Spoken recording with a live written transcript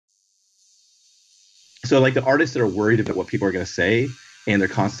So like the artists that are worried about what people are going to say, and they're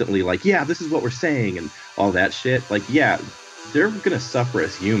constantly like, yeah, this is what we're saying and all that shit. Like, yeah, they're going to suffer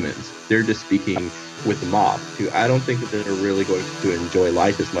as humans. They're just speaking with the mob. I don't think that they're really going to enjoy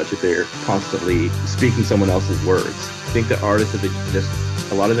life as much if they're constantly speaking someone else's words. I think that artists, if they just,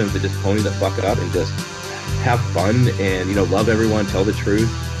 a lot of them, if they just pony the fuck up and just have fun and, you know, love everyone, tell the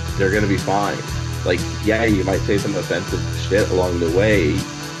truth, they're going to be fine. Like, yeah, you might say some offensive shit along the way,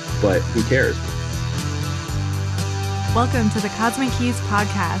 but who cares? Welcome to the Cosmic Keys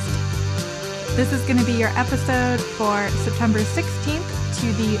podcast. This is going to be your episode for September 16th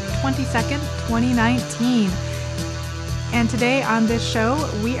to the 22nd, 2019. And today on this show,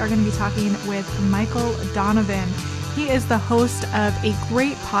 we are going to be talking with Michael Donovan. He is the host of a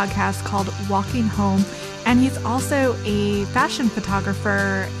great podcast called Walking Home, and he's also a fashion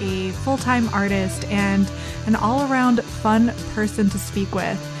photographer, a full-time artist, and an all-around fun person to speak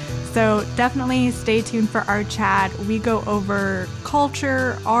with. So definitely stay tuned for our chat. We go over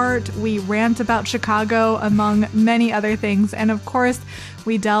culture, art, we rant about Chicago, among many other things. And of course,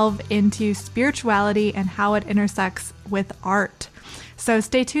 we delve into spirituality and how it intersects with art. So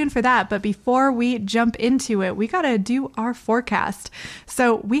stay tuned for that. But before we jump into it, we got to do our forecast.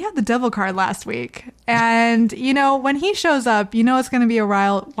 So we had the devil card last week. And, you know, when he shows up, you know it's going to be a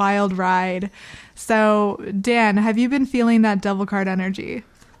wild ride. So, Dan, have you been feeling that devil card energy?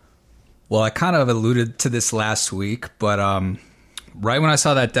 Well, I kind of alluded to this last week, but right when I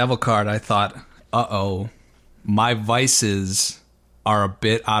saw that devil card, I thought, uh-oh, my vices are a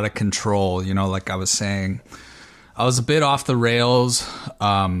bit out of control. You know, like I was saying, I was a bit off the rails,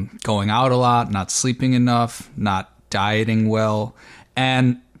 going out a lot, not sleeping enough, not dieting well.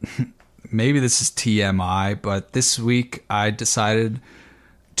 And maybe this is TMI, but this week I decided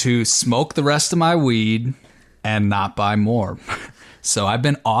to smoke the rest of my weed and not buy more. So I've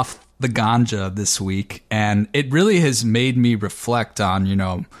been off the ganja this week, and it really has made me reflect on, you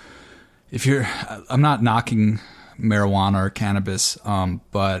know, I'm not knocking marijuana or cannabis,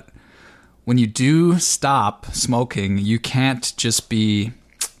 but when you do stop smoking, you can't just be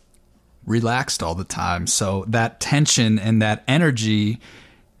relaxed all the time. So that tension and that energy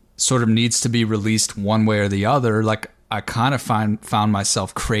sort of needs to be released one way or the other. Like I kind of found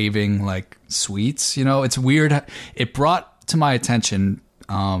myself craving like sweets, you know, it's weird. It brought to my attention,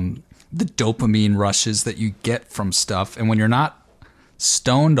 the dopamine rushes that you get from stuff. And when you're not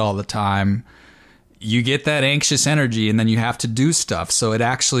stoned all the time, you get that anxious energy and then you have to do stuff. So it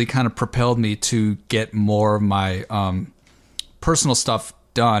actually kind of propelled me to get more of my personal stuff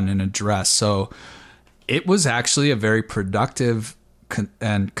done and addressed. So it was actually a very productive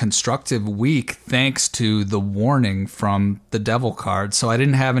and constructive week thanks to the warning from the devil card. So I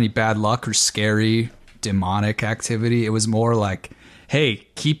didn't have any bad luck or scary demonic activity. It was more like, hey,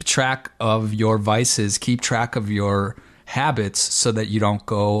 keep track of your vices, keep track of your habits so that you don't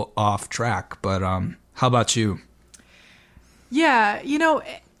go off track. But how about you? Yeah, you know,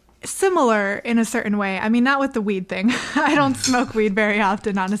 similar in a certain way. I mean, not with the weed thing. I don't smoke weed very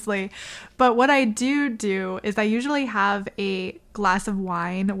often, honestly. But what I do is I usually have a glass of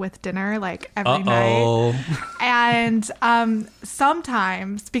wine with dinner, like every night. And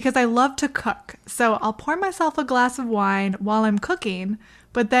sometimes, because I love to cook, so I'll pour myself a glass of wine while I'm cooking.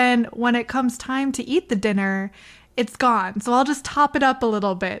 But then when it comes time to eat the dinner, it's gone. So I'll just top it up a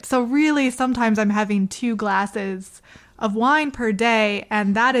little bit. So really, sometimes I'm having 2 glasses of wine per day,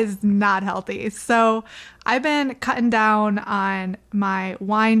 and that is not healthy. So I've been cutting down on my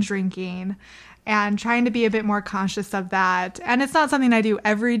wine drinking and trying to be a bit more conscious of that. And it's not something I do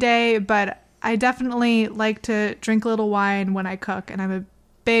every day, but I definitely like to drink a little wine when I cook, and I'm a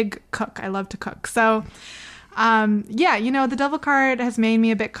big cook. I love to cook. So yeah, you know, the devil card has made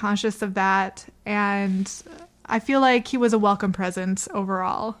me a bit conscious of that, and I feel like he was a welcome presence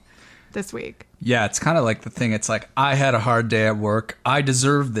overall this week. Yeah, it's kind of like the thing. It's like, I had a hard day at work. I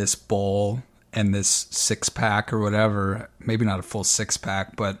deserve this bowl and this 6-pack or whatever. Maybe not a full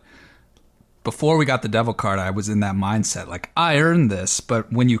 6-pack, but before we got the devil card, I was in that mindset. Like, I earned this.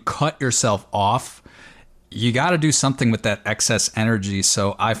 But when you cut yourself off, you got to do something with that excess energy.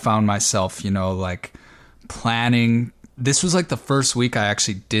 So I found myself, you know, like planning. This was like the first week I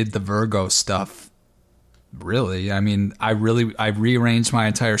actually did the Virgo stuff. Really, I mean, I rearranged my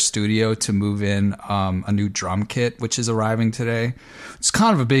entire studio to move in a new drum kit, which is arriving today. It's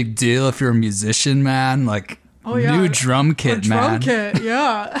kind of a big deal if you're a musician, man. Like, new drum kit, man. Drum kit,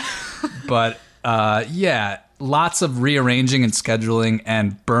 yeah. But yeah, lots of rearranging and scheduling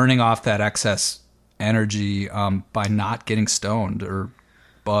and burning off that excess energy by not getting stoned or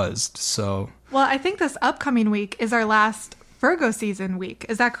buzzed. So, well, I think this upcoming week is our last Virgo season week.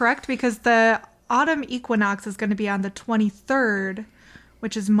 Is that correct? Because the autumn equinox is going to be on the 23rd,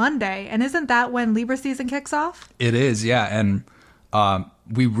 which is Monday. And isn't that when Libra season kicks off? It is, yeah. And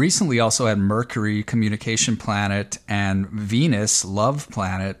we recently also had Mercury, communication planet, and Venus, love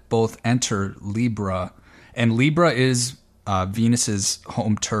planet, both enter Libra. And Libra is Venus's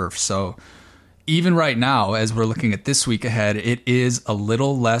home turf. So even right now, as we're looking at this week ahead, it is a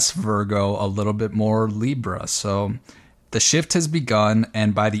little less Virgo, a little bit more Libra. So the shift has begun,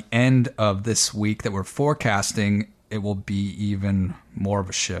 and by the end of this week that we're forecasting, it will be even more of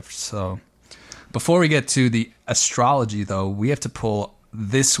a shift. So before we get to the astrology, though, we have to pull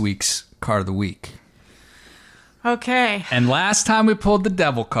this week's card of the week. Okay. And last time we pulled the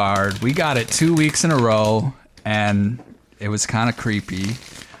devil card, we got it 2 weeks in a row, and it was kind of creepy.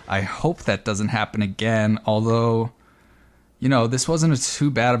 I hope that doesn't happen again, although, you know, this wasn't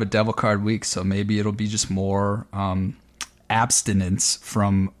too bad of a devil card week, so maybe it'll be just more abstinence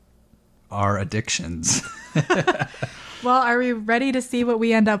from our addictions. Well, are we ready to see what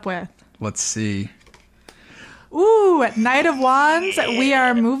we end up with? Let's see. Ooh, Knight of Wands. We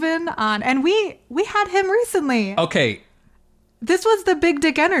are moving on. And we had him recently. Okay. This was the big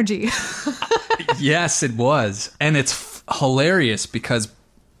dick energy. Yes, it was. And it's hilarious because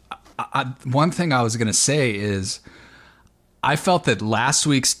one thing I was going to say is I felt that last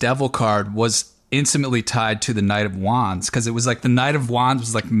week's devil card was intimately tied to the Knight of Wands, because it was like the Knight of Wands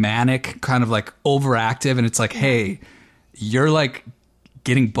was like manic, kind of like overactive, and it's like, hey, you're like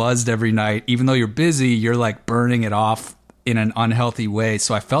getting buzzed every night. Even though you're busy, you're like burning it off in an unhealthy way.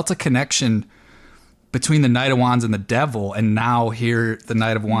 So I felt a connection between the Knight of Wands and the devil, and now here the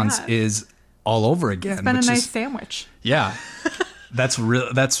Knight of Wands is all over again. It's been a nice sandwich. Yeah. That's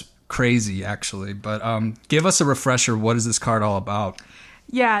crazy, actually. But give us a refresher. What is this card all about?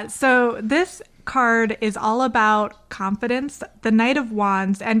 Yeah, so this card is all about confidence, the Knight of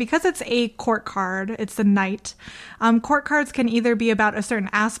Wands, and because it's a court card, it's the Knight. Court cards can either be about a certain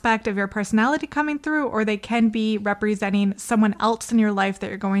aspect of your personality coming through, or they can be representing someone else in your life that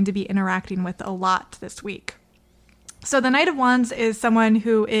you're going to be interacting with a lot this week. So the Knight of Wands is someone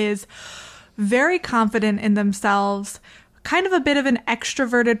who is very confident in themselves, kind of a bit of an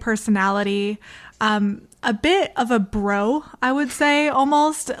extroverted personality, a bit of a bro, I would say,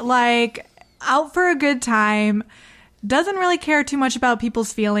 almost like out for a good time, doesn't really care too much about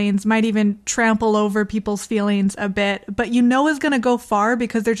people's feelings, might even trample over people's feelings a bit, but you know is going to go far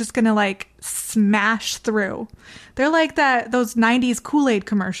because they're just going to like smash through. They're like those 90s Kool-Aid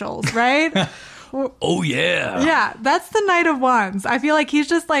commercials, right? Oh, yeah. Yeah, that's the Knight of Wands. I feel like he's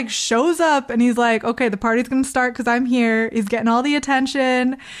just like shows up and he's like, okay, the party's going to start because I'm here. He's getting all the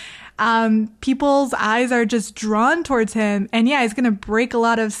attention. People's eyes are just drawn towards him. And yeah, he's going to break a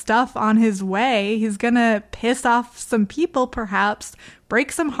lot of stuff on his way. He's going to piss off some people, perhaps,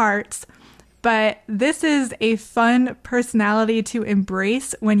 break some hearts. But this is a fun personality to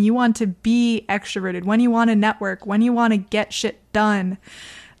embrace when you want to be extroverted, when you want to network, when you want to get shit done.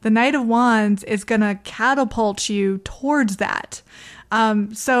 The Knight of Wands is going to catapult you towards that.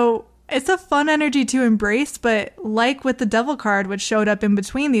 So it's a fun energy to embrace, but like with the Devil card, which showed up in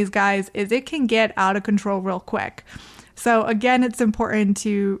between these guys, is it can get out of control real quick. So again, it's important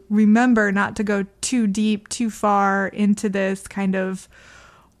to remember not to go too deep, too far into this kind of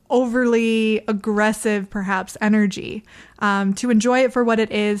overly aggressive, perhaps, energy. To enjoy it for what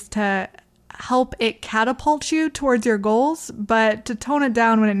it is, to help it catapult you towards your goals, but to tone it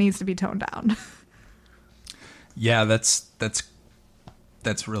down when it needs to be toned down. Yeah, that's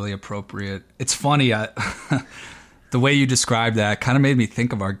really appropriate. It's funny, the way you described that kind of made me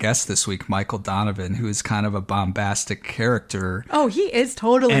think of our guest this week, Michael Donovan, who is kind of a bombastic character. Oh, he is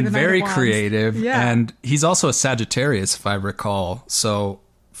totally and the very Knight of Wands. Creative. Yeah. And he's also a Sagittarius, if I recall. So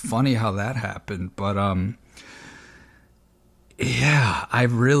funny how that happened. But yeah, I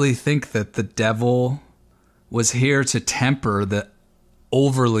really think that the devil was here to temper the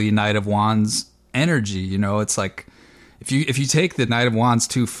overly Knight of Wands energy. You know, it's like if you take the Knight of Wands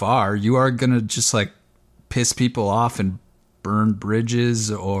too far, you are gonna just like piss people off and burn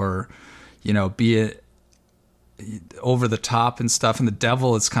bridges, or you know, be over the top and stuff. And the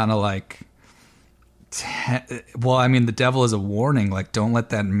devil is kind of like, well, I mean, the devil is a warning, like don't let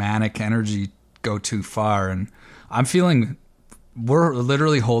that manic energy go too far. And I'm feeling we're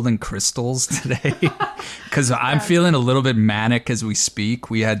literally holding crystals today because I'm feeling a little bit manic as we speak.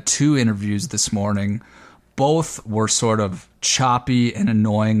 We had 2 interviews this morning. Both were sort of choppy and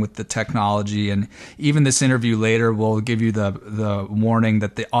annoying with the technology. And even this interview later will give you the warning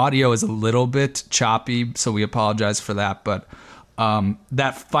that the audio is a little bit choppy. So we apologize for that. But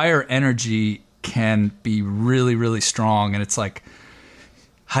that fire energy can be really, really strong. And it's like,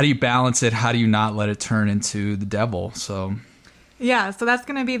 how do you balance it? How do you not let it turn into the devil? So yeah, so that's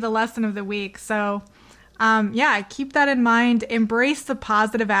going to be the lesson of the week. So yeah, keep that in mind. Embrace the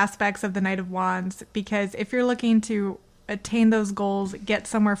positive aspects of the Knight of Wands, because if you're looking to attain those goals, get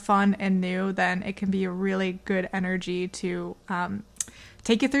somewhere fun and new, then it can be a really good energy to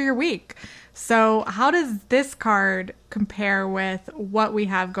take you through your week. So how does this card compare with what we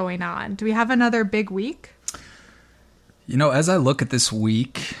have going on? Do we have another big week? You know, as I look at this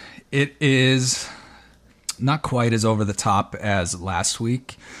week, it is not quite as over the top as last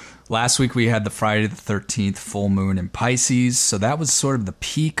week. Last week we had the Friday the 13th full moon in Pisces, so that was sort of the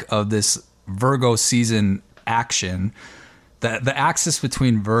peak of this Virgo season action. The axis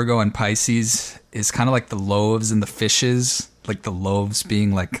between Virgo and Pisces is kind of like the loaves and the fishes, like the loaves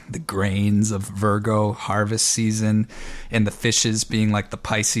being like the grains of Virgo harvest season and the fishes being like the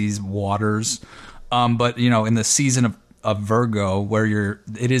Pisces waters. But, you know, in the season of Virgo, where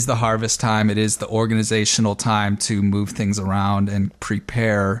it is the harvest time, it is the organizational time to move things around and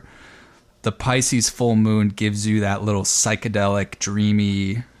prepare. The Pisces full moon gives you that little psychedelic,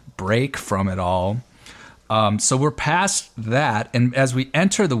 dreamy break from it all. So we're past that, and as we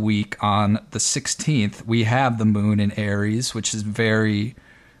enter the week on the 16th, we have the moon in Aries, which is very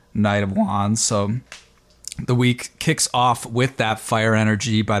Knight of Wands. So the week kicks off with that fire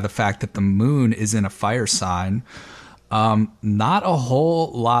energy by the fact that the moon is in a fire sign. Not a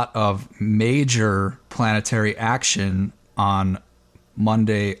whole lot of major planetary action on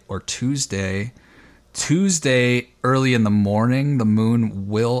Monday or Tuesday. Tuesday, early in the morning, the moon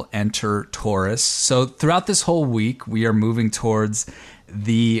will enter Taurus. So throughout this whole week, we are moving towards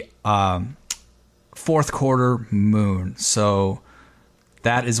the fourth quarter moon. So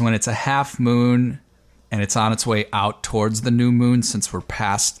that is when it's a half moon and it's on its way out towards the new moon, since we're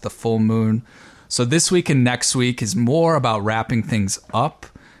past the full moon. So this week and next week is more about wrapping things up.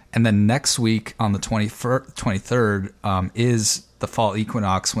 And then next week on the 23rd is the fall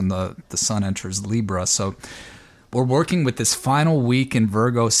equinox, when the sun enters Libra. So we're working with this final week in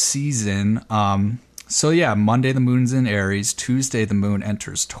Virgo season. So yeah, Monday the moon's in Aries. Tuesday the moon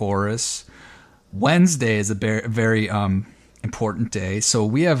enters Taurus. Wednesday is a very important day. So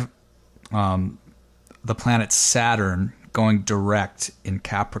we have the planet Saturn going direct in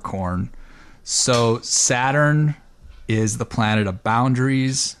Capricorn. So Saturn is the planet of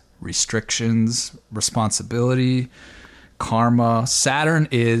boundaries, restrictions, responsibility, karma. Saturn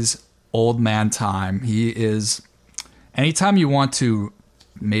is old man time. He is, anytime you want to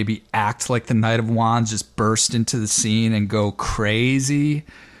maybe act like the Knight of Wands, just burst into the scene and go crazy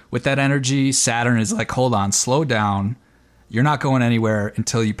with that energy, Saturn is like, hold on, slow down. You're not going anywhere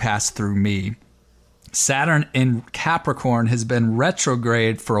until you pass through me. Saturn in Capricorn has been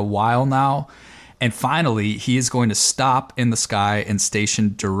retrograde for a while now. And finally, he is going to stop in the sky and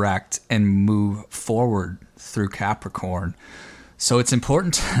station direct and move forward through Capricorn. So it's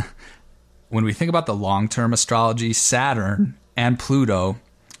important when we think about the long-term astrology, Saturn and Pluto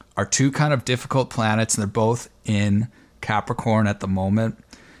are two kind of difficult planets, and they're both in Capricorn at the moment.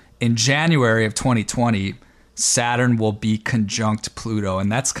 In January of 2020, Saturn will be conjunct Pluto,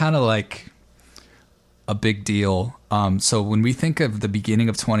 and that's kind of like a big deal. So when we think of the beginning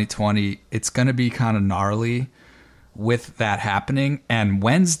of 2020, it's going to be kind of gnarly with that happening. And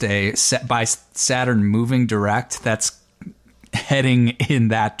Wednesday, set by Saturn moving direct, that's heading in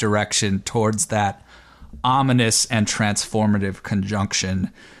that direction towards that ominous and transformative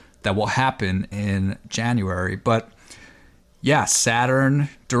conjunction that will happen in January. But yeah, Saturn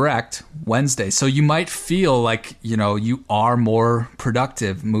direct Wednesday. So you might feel like, you know, you are more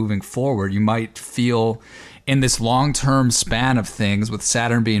productive moving forward. You might feel in this long-term span of things with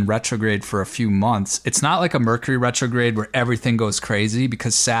Saturn being retrograde for a few months. It's not like a Mercury retrograde where everything goes crazy,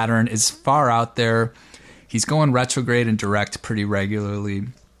 because Saturn is far out there. He's going retrograde and direct pretty regularly.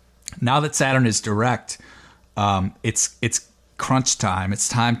 Now that Saturn is direct, it's crunch time. It's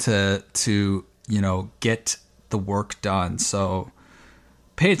time to you know, get the work done. So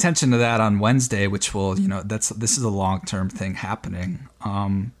pay attention to that on Wednesday, which will, you know, this is a long-term thing happening.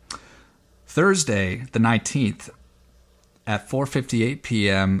 Thursday, the 19th, at 4:58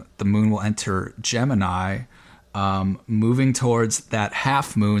 p.m., the moon will enter Gemini, moving towards that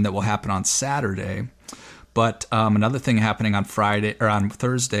half moon that will happen on Saturday. But another thing happening on Thursday,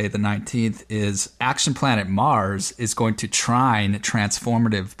 the 19th, is action planet Mars is going to trine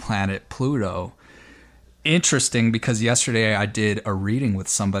transformative planet Pluto. Interesting, because yesterday I did a reading with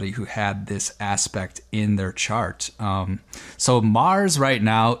somebody who had this aspect in their chart. So Mars right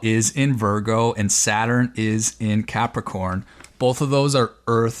now is in Virgo and Saturn is in Capricorn. Both of those are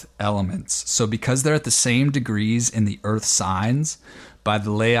earth elements. So because they're at the same degrees in the earth signs, by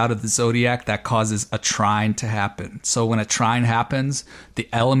the layout of the zodiac, that causes a trine to happen. So when a trine happens, the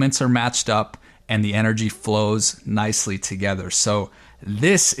elements are matched up and the energy flows nicely together. So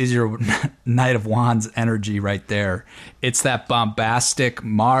this is your Knight of Wands energy right there. It's that bombastic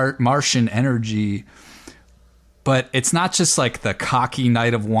Martian energy, but it's not just like the cocky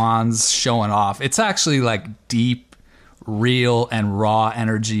Knight of Wands showing off. It's actually like deep, real, and raw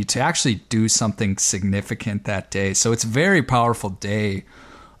energy to actually do something significant that day. So it's a very powerful day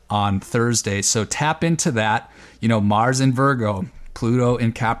on Thursday. So tap into that. You know, Mars in Virgo, Pluto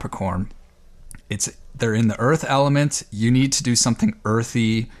in Capricorn. They're in the earth element. You need to do something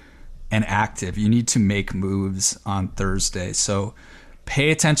earthy and active. You need to make moves on Thursday. So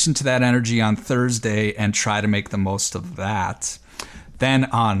pay attention to that energy on Thursday and try to make the most of that. Then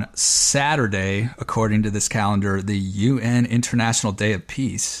on Saturday, according to this calendar, the UN International Day of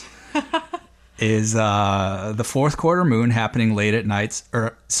Peace is the fourth quarter moon happening late at night.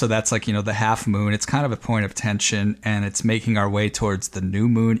 So that's like, you know, the half moon. It's kind of a point of tension, and it's making our way towards the new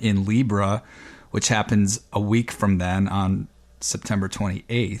moon in Libra, which happens a week from then on September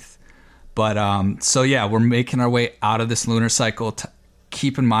 28th. But so yeah, we're making our way out of this lunar cycle.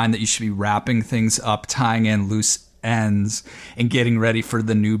 Keep in mind that you should be wrapping things up, tying in loose ends, and getting ready for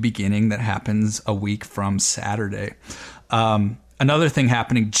the new beginning that happens a week from Saturday. Another thing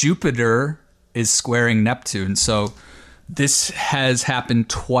happening, Jupiter is squaring Neptune. So this has happened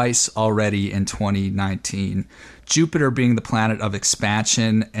twice already in 2019. Jupiter being the planet of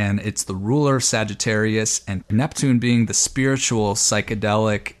expansion, and it's the ruler of Sagittarius, and Neptune being the spiritual,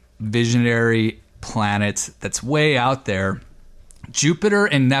 psychedelic, visionary planet that's way out there. Jupiter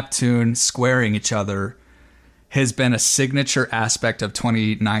and Neptune squaring each other has been a signature aspect of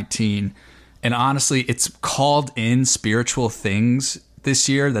 2019. And honestly, it's called in spiritual things this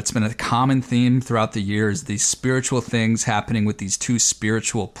year. That's been a common theme throughout the years, these spiritual things happening with these two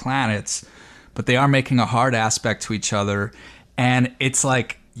spiritual planets. But they are making a hard aspect to each other. And it's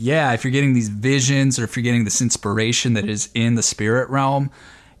like, yeah, if you're getting these visions or if you're getting this inspiration that is in the spirit realm,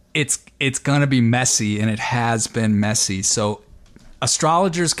 it's going to be messy, and it has been messy. So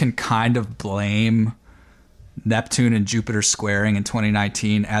astrologers can kind of blame Neptune and Jupiter squaring in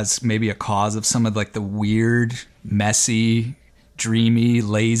 2019 as maybe a cause of some of like the weird, messy, dreamy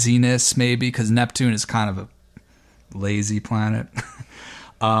laziness, maybe, because Neptune is kind of a lazy planet.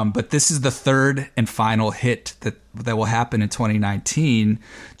 But this is the third and final hit that will happen in 2019.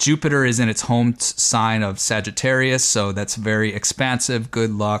 Jupiter is in its home sign of Sagittarius, so that's very expansive,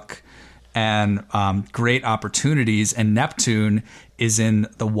 good luck, and great opportunities. And Neptune is in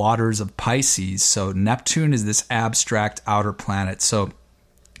the waters of Pisces. So Neptune is this abstract outer planet. So,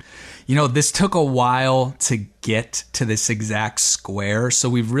 you know, this took a while to get to this exact square. So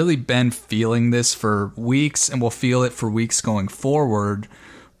we've really been feeling this for weeks, and we'll feel it for weeks going forward.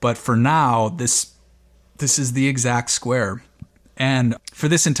 But for now, this is the exact square. And for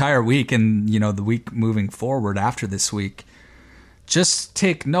this entire week, and, you know, the week moving forward after this week, just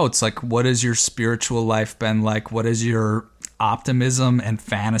take notes. Like, what has your spiritual life been like? What has your optimism and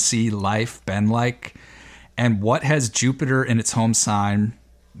fantasy life been like? And what has Jupiter in its home sign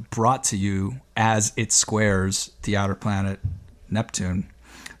brought to you as it squares the outer planet Neptune?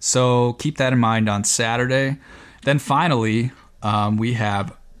 So keep that in mind on Saturday. Then finally, we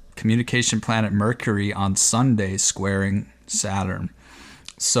have communication planet Mercury on Sunday squaring Saturn.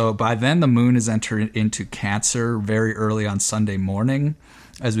 So by then the moon is entering into Cancer very early on Sunday morning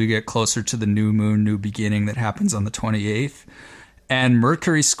as we get closer to the new moon, new beginning that happens on the 28th. And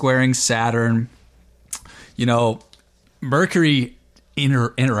Mercury squaring Saturn, you know, Mercury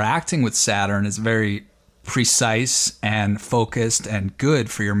interacting with Saturn is very precise and focused and good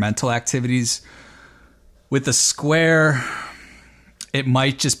for your mental activities. With the square, it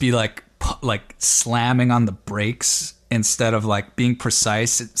might just be like slamming on the brakes instead of like being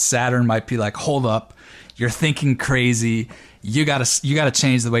precise. Saturn might be like, hold up, you're thinking crazy. You gotta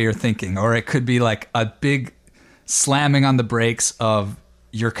change the way you're thinking. Or it could be like a big slamming on the brakes of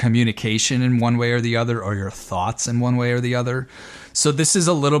your communication in one way or the other, or your thoughts in one way or the other. So this is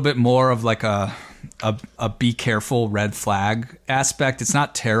a little bit more of like a be careful red flag aspect. It's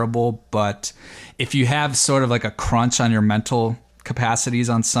not terrible, but if you have sort of like a crunch on your mental capacities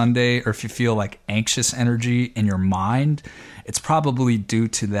on Sunday, or if you feel like anxious energy in your mind, it's probably due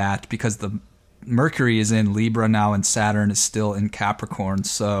to that, because the Mercury is in Libra now and Saturn is still in Capricorn.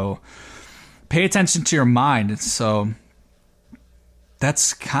 So pay attention to your mind. So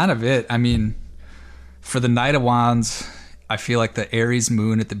that's kind of it. I mean, for the Knight of Wands, I feel like the Aries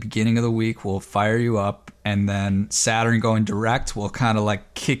moon at the beginning of the week will fire you up, and then Saturn going direct will kind of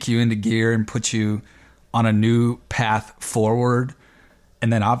like kick you into gear and put you on a new path forward.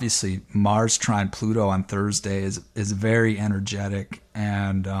 And then obviously Mars trine Pluto on Thursday is very energetic,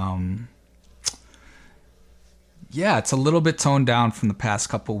 and yeah, it's a little bit toned down from the past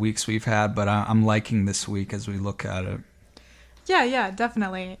couple weeks we've had, but I'm liking this week as we look at it. Yeah,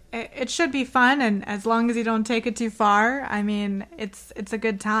 definitely. It should be fun, and as long as you don't take it too far, I mean, it's a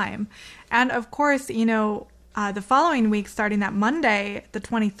good time. And of course, the following week, starting that Monday, the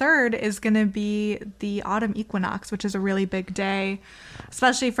 23rd, is going to be the autumn equinox, which is a really big day,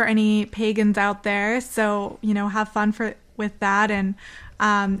 especially for any pagans out there. So, have fun with that. And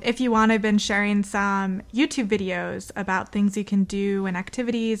if you want, I've been sharing some YouTube videos about things you can do and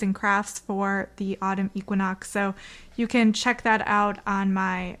activities and crafts for the autumn equinox. So you can check that out on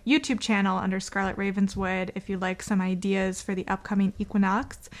my YouTube channel under Scarlet Ravenswood if you'd like some ideas for the upcoming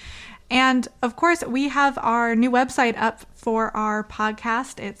equinox. And of course, we have our new website up for our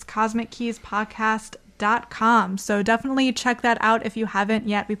podcast. It's cosmickeys.podcast.com. So definitely check that out if you haven't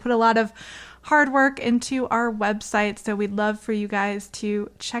yet. We put a lot of hard work into our website, so we'd love for you guys to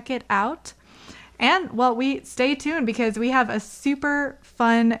check it out. And we stay tuned because we have a super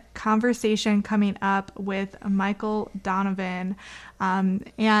fun conversation coming up with Michael Donovan,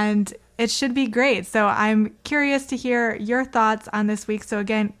 and it should be great. So I'm curious to hear your thoughts on this week. So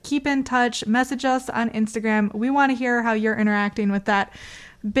again, keep in touch, message us on Instagram. We want to hear how you're interacting with that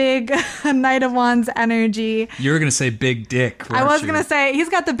big Knight of Wands energy. You were going to say big dick. I was going to say he's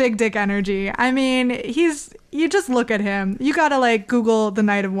got the big dick energy. I mean, you just look at him. You got to Google the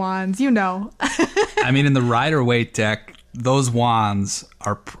Knight of Wands, I mean, in the Rider-Waite deck, those wands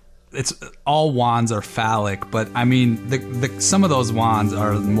are, all wands are phallic, but I mean, some of those wands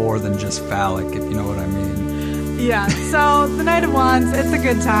are more than just phallic, if you know what I mean. Yeah, so the Knight of Wands, it's a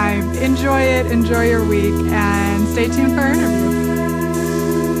good time. Enjoy it, enjoy your week, and stay tuned for our interview.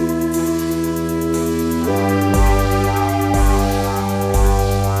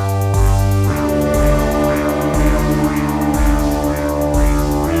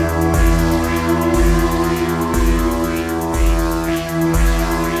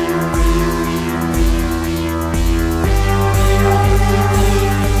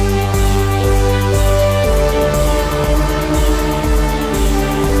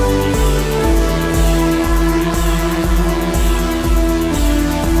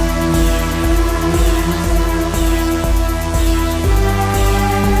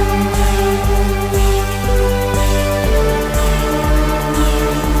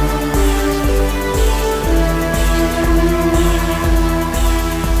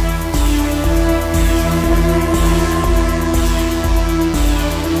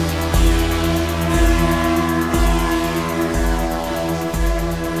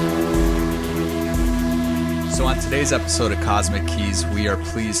 Today's episode of Cosmic Keys, we are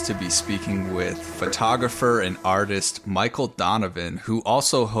pleased to be speaking with photographer and artist Michael Donovan, who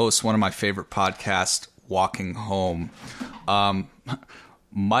also hosts one of my favorite podcasts, Walking Home.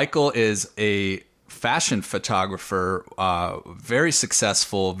 Michael is a fashion photographer, very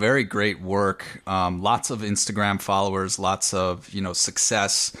successful, very great work, lots of Instagram followers, lots of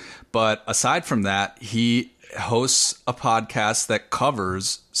success. But aside from that, he hosts a podcast that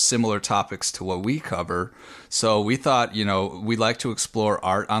covers similar topics to what we cover. So we thought, we like to explore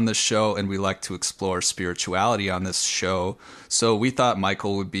art on this show, and we like to explore spirituality on this show. So we thought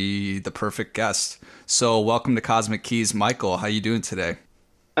Michael would be the perfect guest. So welcome to Cosmic Keys, Michael. How you doing today?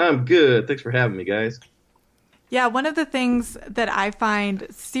 I'm good. Thanks for having me, guys. Yeah, one of the things that I find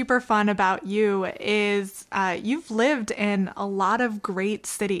super fun about you is you've lived in a lot of great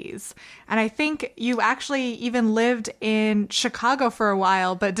cities. And I think you actually even lived in Chicago for a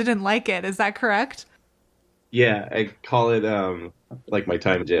while, but didn't like it. Is that correct? Yeah, I call it like my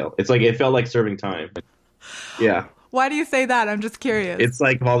time in jail. It's like it felt like serving time. Yeah. Why do you say that? I'm just curious. It's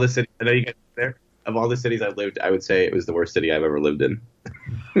like of all the cities, I know you guys are there. Of all the cities I've lived, I would say it was the worst city I've ever lived in.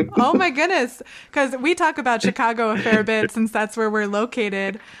 Oh my goodness. Because we talk about Chicago a fair bit since that's where we're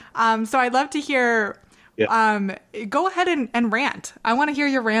located. So I'd love to hear, go ahead and rant. I want to hear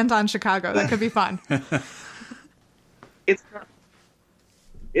your rant on Chicago. That could be fun.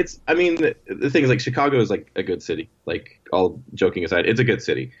 I mean, the thing is, like, Chicago is like a good city. Like, all joking aside, it's a good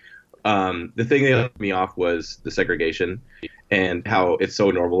city. The thing that put me off was the segregation and how it's so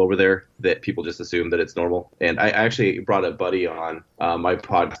normal over there that people just assume that it's normal. And I actually brought a buddy on my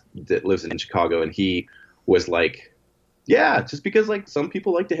pod that lives in Chicago, and he was like, yeah, just because like some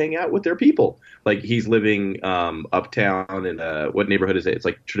people like to hang out with their people. Like, he's living uptown in what neighborhood is it? It's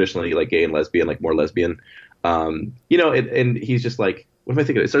like traditionally like gay and lesbian, like more lesbian. And he's just like, what am I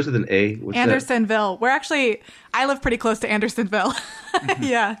thinking? It starts with an A. What's Andersonville. I live pretty close to Andersonville.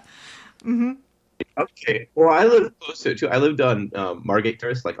 Yeah. Mm-hmm. Okay. Well, I live close to it too. I lived on Margate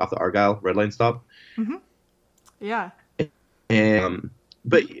Terrace, like off the Argyle Red Line stop. Yeah. And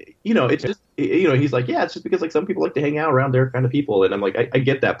but it's just he's like, yeah, it's just because like some people like to hang out around their kind of people, and I'm like, I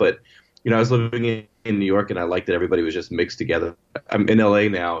get that, but I was living in New York, and I liked that everybody was just mixed together. I'm in LA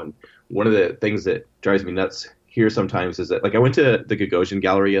now, and one of the things that drives me nuts here sometimes is that like I went to the Gagosian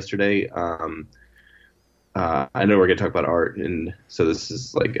Gallery yesterday. I know we're gonna talk about art, and so this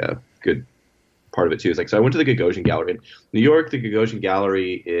is like a good part of it too. Is like, so I went to the Gagosian Gallery in New York. The Gagosian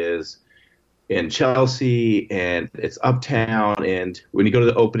Gallery is in Chelsea, and it's uptown. And when you go to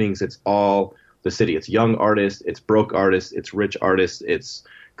the openings, it's all the city. It's young artists, it's broke artists, it's rich artists, it's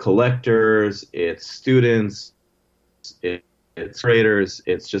collectors, it's students, it's creators,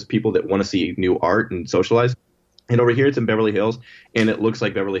 it's just people that want to see new art and socialize. And over here, it's in Beverly Hills, and it looks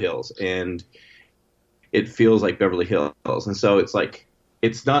like Beverly Hills, and it feels like Beverly Hills. And so it's like,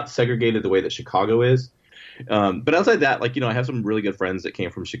 it's not segregated the way that Chicago is. But outside that, like, I have some really good friends that came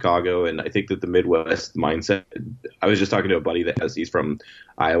from Chicago, and I think that the Midwest mindset, I was just talking to a buddy he's from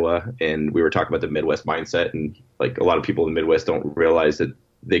Iowa, and we were talking about the Midwest mindset, and like a lot of people in the Midwest don't realize that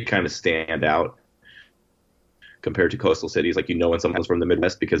they kind of stand out compared to coastal cities. Like, when someone's from the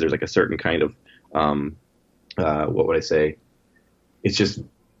Midwest, because there's like a certain kind of, what would I say? It's just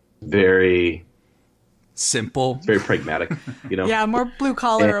very simple. It's very pragmatic, Yeah, more blue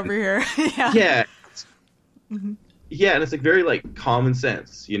collar over here. Yeah. Yeah. Yeah, and it's like very like common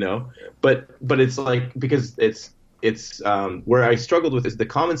sense, but it's like, because it's where I struggled with is the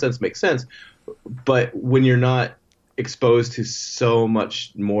common sense makes sense, but when you're not exposed to so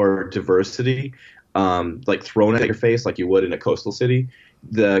much more diversity, like thrown at your face like you would in a coastal city,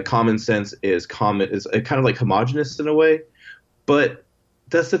 the common sense is kind of like homogenous in a way. But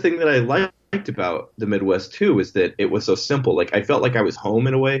that's the thing that I liked about the Midwest too, is that it was so simple. Like, I felt like I was home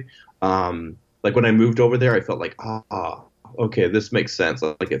in a way. Like when I moved over there, I felt like, okay, this makes sense.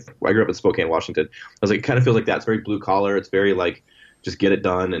 Like, if I grew up in Spokane, Washington, I was like, it kind of feels like that. It's very blue collar. It's very like, just get it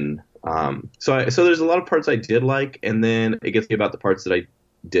done. And so there's a lot of parts I did like, and then it gets me about the parts that I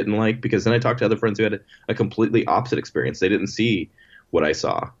didn't like, because then I talked to other friends who had a completely opposite experience. They didn't see what I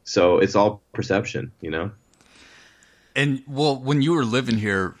saw. So it's all perception, And well, when you were living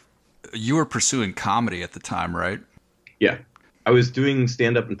here, you were pursuing comedy at the time, right? Yeah. I was doing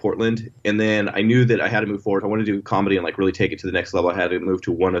stand-up in Portland, and then I knew that I had to move forward. I wanted to do comedy and like really take it to the next level. I had to move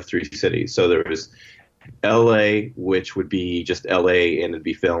to one of three cities. So there was LA, which would be just LA and it'd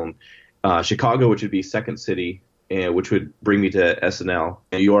be film. Chicago, which would be second city, and which would bring me to SNL.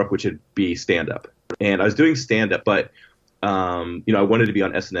 And New York, which would be stand-up. And I was doing stand-up, but I wanted to be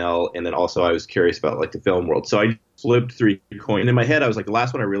on SNL, and then also I was curious about like the film world. So I flipped three coins. In my head, I was like, the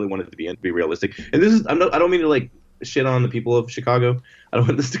last one I really wanted to be in, to be realistic. And this is, I don't mean to like shit on the people of Chicago. I don't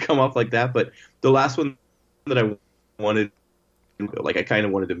want this to come off like that, but the last one that I wanted, like, I kind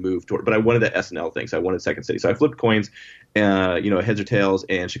of wanted to move toward, but I wanted that SNL thing, so I wanted Second City. So I flipped coins, heads or tails,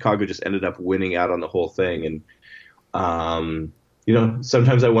 and Chicago just ended up winning out on the whole thing. And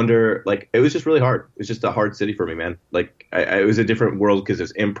sometimes I wonder, like, it was just really hard. It was just a hard city for me, man. Like, it was a different world because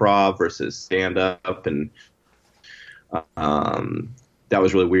there's improv versus stand up, and that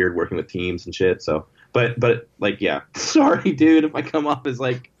was really weird working with teams and shit. So. But like, yeah, sorry, dude, if I come off as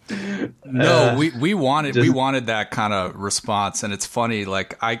like, no, we wanted that kind of response. And it's funny,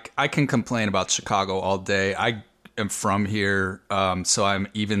 like, I can complain about Chicago all day. I am from here, so I'm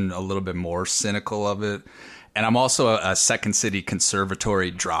even a little bit more cynical of it. And I'm also a Second City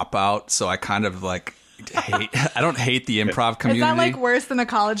conservatory dropout, so I kind of like I don't hate the improv community. Is that like worse than a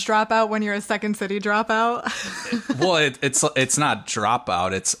college dropout when you're a Second City dropout? Well, it's not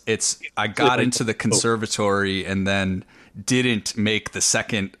dropout. It's I got into the conservatory and then didn't make the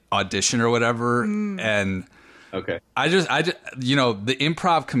second audition or whatever. And okay, I just the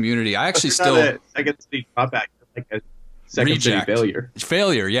improv community. I actually still a Second City dropout, like a Second reject. City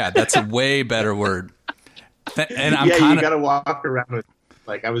failure. Yeah, that's a way better word. And I'm you gotta walk around with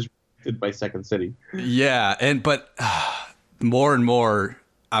like I was by Second City. Yeah, but more and more,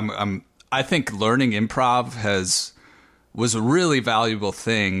 I think learning improv was a really valuable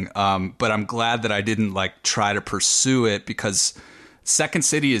thing. But I'm glad that I didn't like try to pursue it, because Second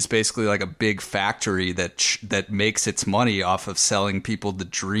City is basically like a big factory that makes its money off of selling people the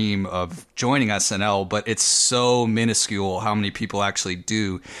dream of joining SNL. But it's so minuscule how many people actually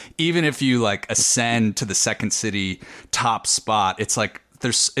do. Even if you like ascend to the Second City top spot, it's like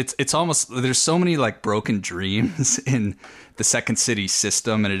it's almost, there's so many like broken dreams in the Second City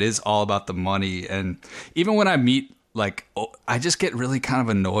system, and it is all about the money. And even when I meet, like, I just get really kind of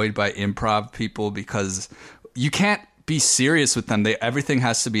annoyed by improv people, because you can't be serious with them. Everything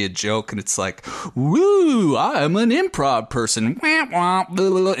has to be a joke, and it's like, woo, I'm an improv person.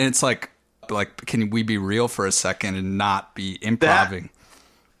 And it's like, can we be real for a second and not be improving?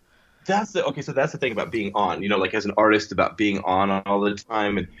 So that's the thing about being on, like as an artist, about being on all the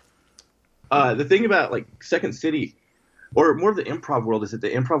time. And the thing about like Second City, or more of the improv world, is that the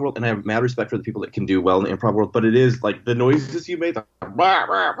improv world, and I have mad respect for the people that can do well in the improv world, but it is like the noises you make,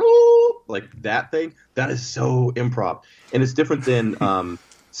 like that thing, that is so improv. And it's different than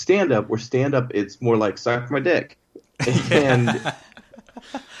stand-up, where stand-up, it's more like suck my dick. And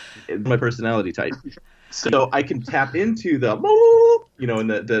my personality type. So I can tap into the, and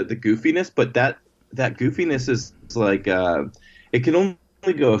the goofiness, but that goofiness is like, it can only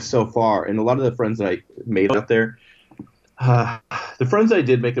go so far. And a lot of the friends that I made out there, the friends I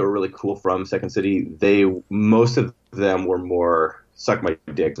did make that were really cool from Second City, most of them were more suck my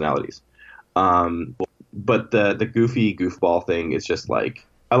dick personalities. But the goofy goofball thing is just like,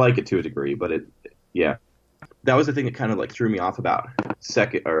 I like it to a degree, but that was the thing that kind of like threw me off about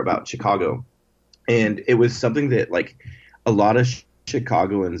Chicago. And it was something that like a lot of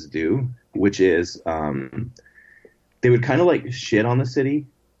Chicagoans do, which is they would kind of like shit on the city.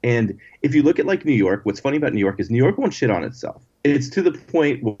 And if you look at like New York, what's funny about New York is New York won't shit on itself. It's to the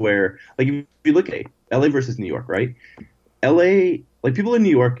point where, like, if you look at LA versus New York, right? LA, like, people in New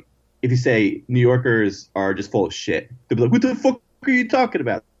York, if you say New Yorkers are just full of shit, they'll be like, what the fuck are you talking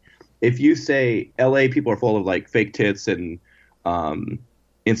about? If you say LA people are full of like fake tits and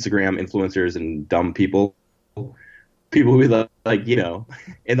Instagram influencers and dumb people will be like, and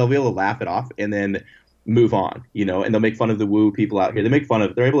they'll be able to laugh it off and then move on, and they'll make fun of the woo people out here.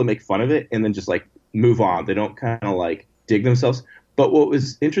 They're able to make fun of it and then just like move on. They don't kind of like dig themselves. But what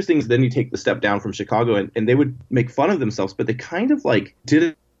was interesting is then you take the step down from Chicago and they would make fun of themselves, but they kind of like did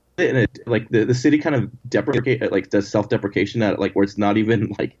it in a, like the city kind of does self-deprecation at like where it's not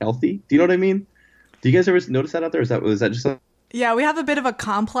even like healthy. Do you know what I mean? Do you guys ever notice that out there? Was that just Yeah, we have a bit of a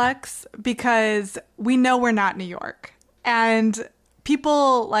complex because we know we're not New York. And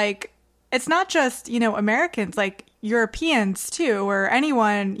people like, it's not just, Americans, like Europeans too, or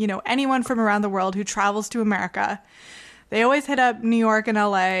anyone from around the world who travels to America. They always hit up New York and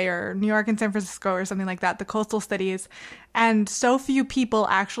LA or New York and San Francisco or something like that, the coastal cities. And so few people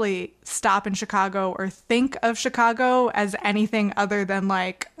actually stop in Chicago or think of Chicago as anything other than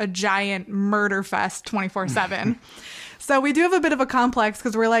like a giant murder fest 24/7. So we do have a bit of a complex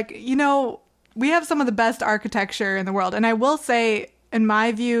because we're like, we have some of the best architecture in the world. And I will say, in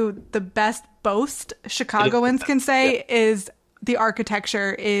my view, the best boast Chicagoans can say is the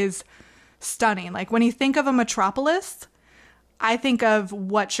architecture is stunning. Like when you think of a metropolis, I think of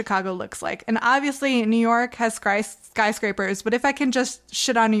what Chicago looks like. And obviously New York has skyscrapers, but if I can just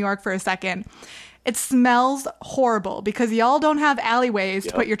shit on New York for a second, it smells horrible because y'all don't have alleyways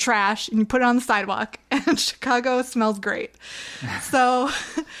to put your trash and you put it on the sidewalk, and Chicago smells great. So,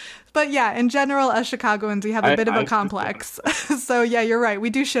 but yeah, in general, as Chicagoans, we have a bit of a complex. So yeah, you're right. We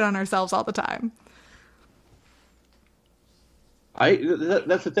do shit on ourselves all the time.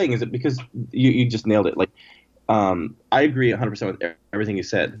 That's the thing, is it because you just nailed it. Like, I agree 100% with everything you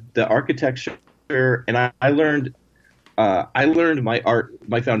said. The architecture, and I learned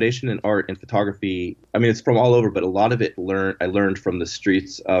my foundation in art and photography. I mean, it's from all over, but a lot of it I learned from the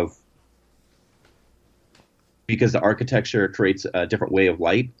streets of, because the architecture creates a different way of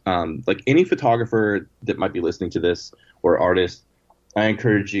light. Like any photographer that might be listening to this, or artist, I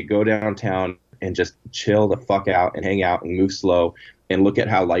encourage you, go downtown and just chill the fuck out and hang out and move slow and look at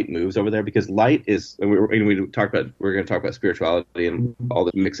how light moves over there, because light is, we're going to talk about spirituality and all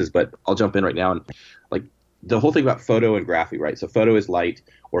the mixes, but I'll jump in right now. And like the whole thing about photo and graphy, right? So photo is light,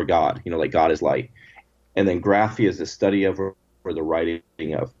 or God, like God is light. And then graphy is the study of, or the writing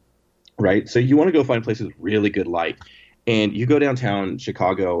of, right? So you want to go find places with really good light. And you go downtown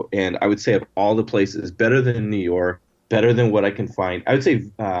Chicago, and I would say of all the places, better than New York, better than what I can find. I would say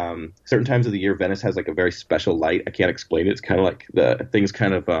certain times of the year, Venice has like a very special light. I can't explain it. It's kind of like the things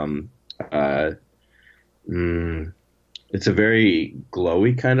kind of it's a very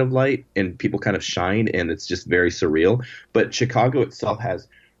glowy kind of light, and people kind of shine, and it's just very surreal. But Chicago itself has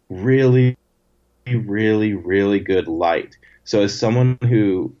really, really, really good light. So as someone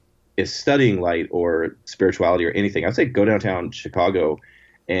who is studying light or spirituality or anything, I'd say go downtown Chicago.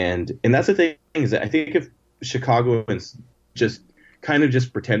 And that's the thing, is that I think if Chicagoans just kind of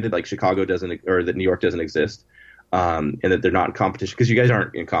just pretended like Chicago doesn't, or that New York doesn't exist, and that they're not in competition, because you guys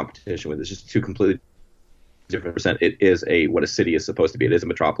aren't in competition with it. It's just two completely different percent. It is what a city is supposed to be. It is a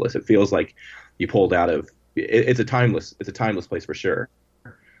metropolis. It feels like you pulled out of it's a timeless place for sure.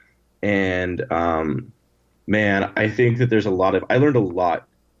 And Man, I think that there's a lot of I learned a lot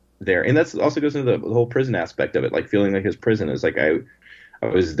there, and that's also goes into the whole prison aspect of it, like feeling like his prison is like I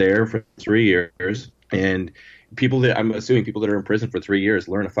was there for 3 years, and people that I'm assuming people that are in prison for 3 years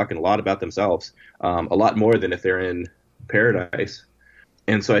learn a fucking lot about themselves, a lot more than if they're in paradise.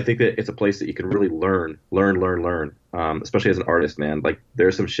 And so I think that it's a place that you can really learn, especially as an artist, man. Like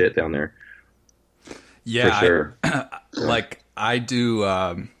there's some shit down there. Yeah, for sure. Like I do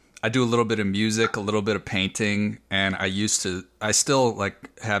a little bit of music, a little bit of painting, and I still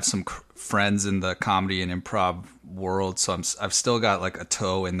like have some friends in the comedy and improv world, so I've still got like a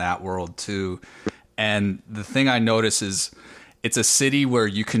toe in that world too. And the thing I notice is it's a city where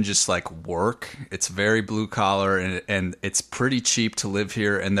you can just like work. It's very blue collar, and it's pretty cheap to live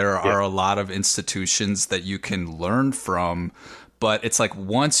here. And there are a lot of institutions that you can learn from. But it's like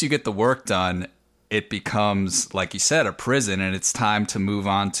once you get the work done, it becomes, like you said, a prison, and it's time to move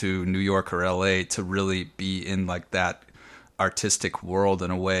on to New York or LA to really be in like that artistic world in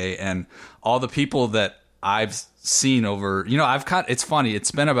a way. And all the people that I've seen over, it's funny.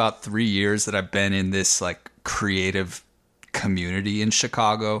 It's been about 3 years that I've been in this like creative community in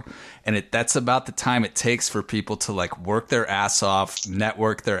Chicago, and that's about the time it takes for people to like work their ass off,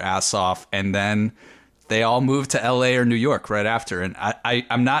 network their ass off, and then they all move to LA or New York right after. And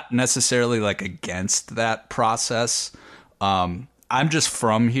I'm not necessarily like against that process. I'm just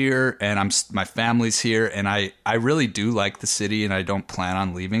from here, and my family's here, and I really do like the city, and I don't plan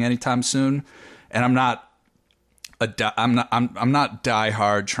on leaving anytime soon. And I'm not die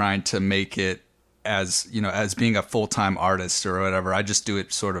hard trying to make it as being a full-time artist or whatever. I just do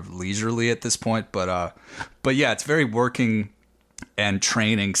it sort of leisurely at this point. But yeah, it's very working and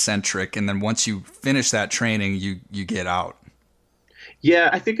training centric. And then once you finish that training, you get out. Yeah,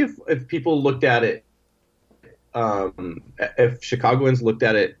 I think if people looked at it, if Chicagoans looked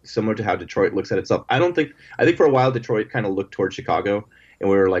at it similar to how Detroit looks at itself, I think for a while Detroit kind of looked toward Chicago, and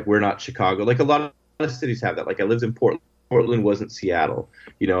we were like, we're not Chicago. Like a lot of cities have that. Like I lived in Portland. Portland wasn't Seattle.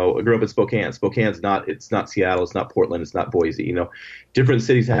 I grew up in Spokane. Spokane's not Seattle. It's not Portland. It's not Boise. Different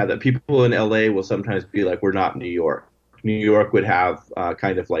cities have that. People in LA will sometimes be like, we're not New York. New York would have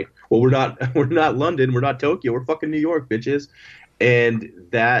kind of like, well, we're not London. We're not Tokyo. We're fucking New York, bitches. And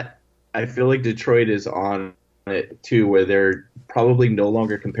that, I feel like Detroit is on it too, where they're probably no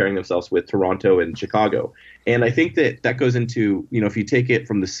longer comparing themselves with Toronto and Chicago. And I think that goes into, if you take it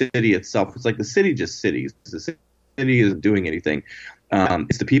from the city itself, it's like the city just cities. The city isn't doing anything.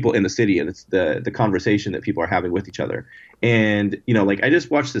 It's the people in the city, and it's the conversation that people are having with each other. And, like I just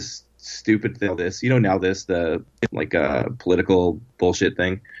watched this stupid thing, the political bullshit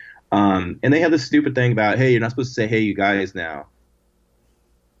thing. And they have this stupid thing about, hey, you're not supposed to say, hey, you guys now.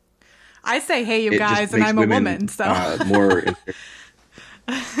 I say, hey, you guys, and I'm a woman, so. More.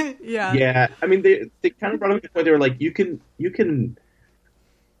 Yeah. Yeah. I mean, they kind of brought up the point. They were like, you can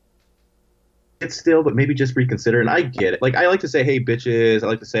it still, but maybe just reconsider. And I get it. Like, I like to say, hey, bitches. I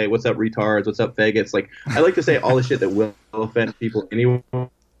like to say, what's up, retards? What's up, faggots? Like, I like to say all the shit that will offend people anyway.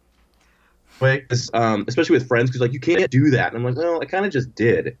 Especially with friends, because like, you can't do that. And I'm like, well, I kind of just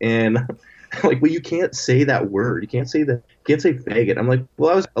did. And like, well, you can't say that word. You can't say faggot. I'm like,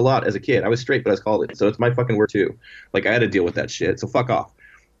 well, I was a lot as a kid. I was straight, but I was called it. So it's my fucking word too. Like, I had to deal with that shit. So fuck off.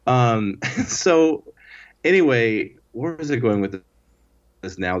 So anyway, where was it going with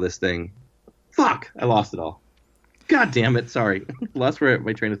this thing? Fuck, I lost it all. God damn it. Sorry. Lost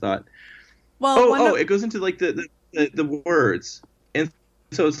my train of thought. Well, it goes into like the words. And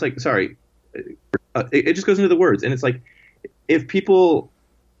so it's like, sorry. It just goes into the words. And it's like, if people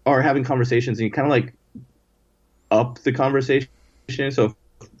are having conversations and you kind of like up the conversation. So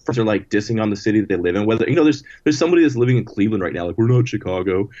if friends are like dissing on the city that they live in, whether, there's somebody that's living in Cleveland right now, like, we're not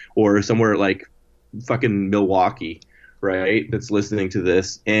Chicago, or somewhere like fucking Milwaukee, right, that's listening to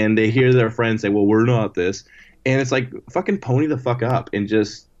this, and they hear their friends say, well, we're not this, and it's like, fucking pony the fuck up and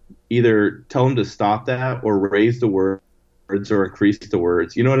just either tell them to stop that or raise the words or increase the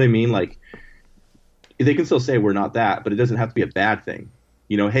words. You know what I mean? Like, they can still say we're not that, but it doesn't have to be a bad thing.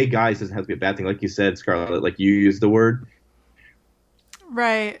 Hey guys doesn't have to be a bad thing. Like you said, Scarlett, like you use the word.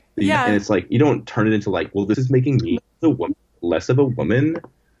 Right. Yeah. And it's like, you don't turn it into like, well, this is making me less of a woman.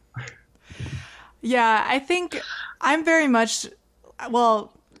 Yeah, I think I'm very much,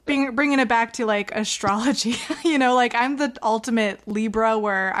 bringing it back to like astrology, like I'm the ultimate Libra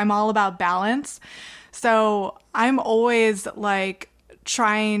where I'm all about balance. So I'm always like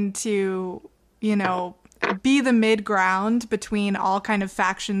trying to, be the mid ground between all kind of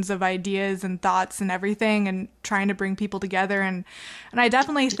factions of ideas and thoughts and everything, and trying to bring people together. And I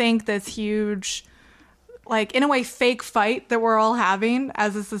definitely think this huge, like, in a way, fake fight that we're all having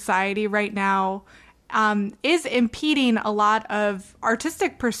as a society right now is impeding a lot of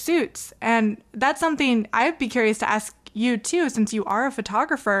artistic pursuits. And that's something I'd be curious to ask you too, since you are a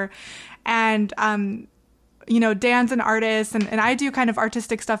photographer. And, Dan's an artist, and I do kind of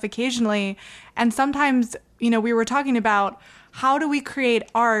artistic stuff occasionally. And sometimes, we were talking about how do we create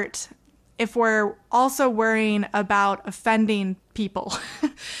art if we're also worrying about offending people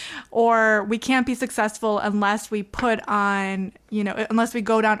or we can't be successful unless we put on, unless we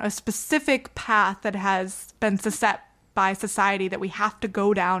go down a specific path that has been set by society that we have to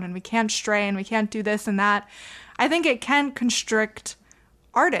go down, and we can't stray and we can't do this and that. I think it can constrict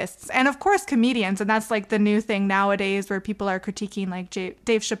artists and of course comedians. And that's like the new thing nowadays where people are critiquing like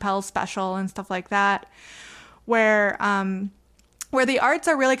Dave Chappelle's special and stuff like that, where the arts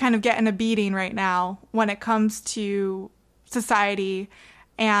are really kind of getting a beating right now when it comes to society,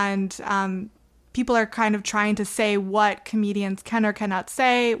 and people are kind of trying to say what comedians can or cannot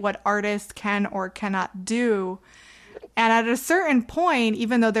say, what artists can or cannot do. And at a certain point,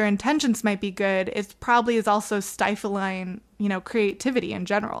 even though their intentions might be good, it probably is also stifling, creativity in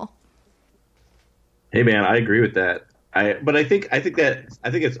general. Hey man, I agree with that. But I think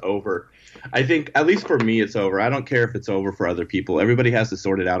it's over. I think, at least for me, it's over. I don't care if it's over for other people. Everybody has to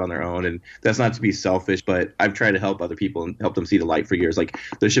sort it out on their own, and that's not to be selfish, but I've tried to help other people and help them see the light for years. Like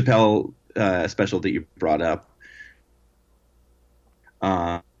the Chappelle special that you brought up,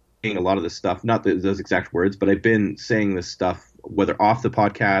 saying a lot of this stuff, not those exact words, but I've been saying this stuff, whether off the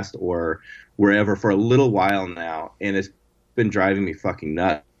podcast or wherever, for a little while now, and it's been driving me fucking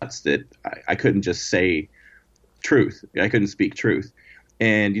nuts that I couldn't just say truth. I couldn't speak truth.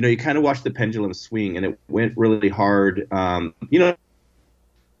 And, you kind of watch the pendulum swing, and it went really hard. It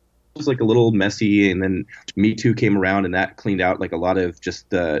was like a little messy, and then Me Too came around, and that cleaned out like a lot of just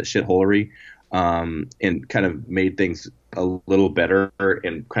shitholery, and kind of made things a little better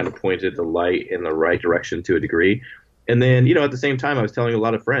and kind of pointed the light in the right direction to a degree. And then, at the same time, I was telling a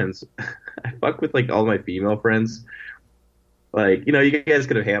lot of friends, I fuck with like all my female friends. Like, you guys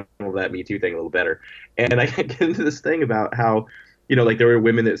could have handled that Me Too thing a little better. And I get into this thing about how, like there were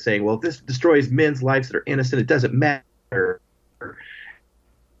women that saying, well, if this destroys men's lives that are innocent, it doesn't matter. And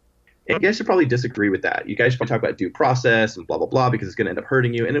you guys should probably disagree with that. You guys should talk about due process and blah, blah, blah, because it's going to end up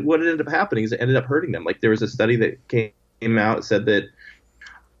hurting you. And what ended up happening is it ended up hurting them. Like there was a study that came out, said that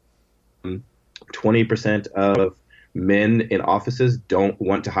 20% of men in offices don't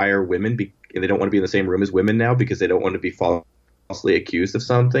want to hire women, and they don't want to be in the same room as women now because they don't want to be falsely accused of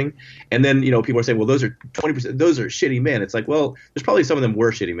something. And then, people are saying, well, those are 20%, those are shitty men. It's like, well, there's probably some of them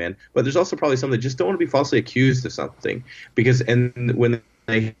were shitty men, but there's also probably some that just don't want to be falsely accused of something. And when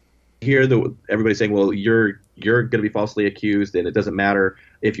they hear everybody saying, well, you're going to be falsely accused, and it doesn't matter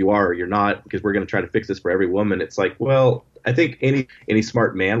if you are or you're not, because we're going to try to fix this for every woman. It's like, well, I think any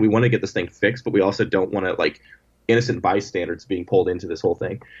smart man, we want to get this thing fixed, but we also don't want to like innocent bystanders being pulled into this whole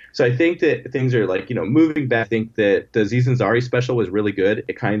thing. So I think that things are like, moving back. I think that the Aziz Ansari special was really good.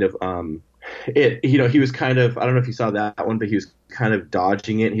 It kind of, he was kind of, I don't know if you saw that one, but he was kind of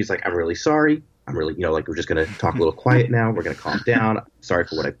dodging it. He's like, I'm really sorry. I'm really, like, we're just going to talk a little quiet now. We're going to calm down. I'm sorry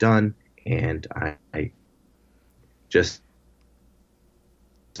for what I've done. And I just,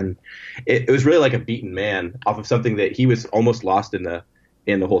 and it was really like a beaten man off of something that he was almost lost in the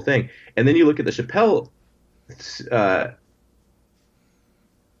whole thing. And then you look at the Chappelle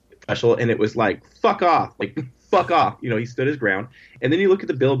special, and it was like fuck off. He stood his ground. And then you look at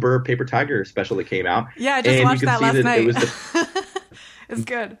the Bill Burr Paper Tiger special that came out. Yeah, I just watched that last night. It's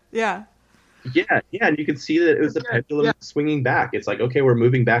good. Yeah, and you can see that it was the pendulum swinging back. It's like, okay, we're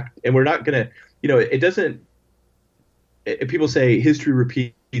moving back, and we're not gonna, it doesn't. People say history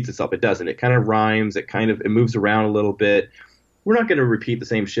repeats itself. It doesn't. It kind of rhymes. It moves around a little bit. We're not going to repeat the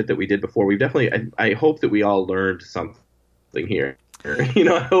same shit that we did before. We've definitely, I hope that we all learned something here.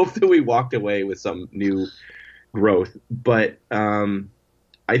 I hope that we walked away with some new growth. But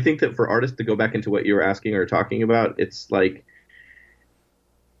I think that for artists to go back into what you were asking or talking about, it's like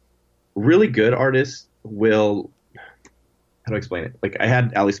really good artists will, how do I explain it? Like I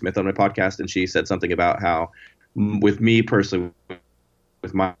had Allie Smith on my podcast, and she said something about how with me personally,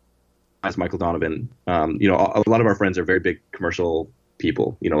 with as Michael Donovan, a lot of our friends are very big commercial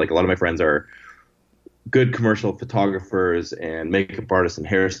people. Like a lot of my friends are good commercial photographers and makeup artists and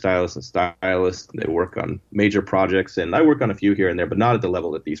hairstylists and stylists. They work on major projects, and I work on a few here and there, but not at the level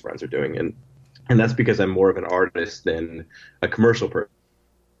that these friends are doing. And that's because I'm more of an artist than a commercial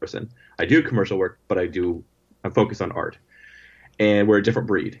person. I do commercial work, but I'm focused on art, and we're a different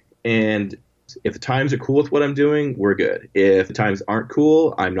breed. And if the times are cool with what I'm doing, we're good. If the times aren't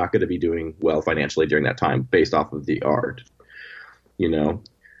cool, I'm not going to be doing well financially during that time based off of the art,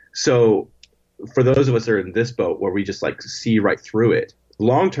 So for those of us that are in this boat where we just like see right through it,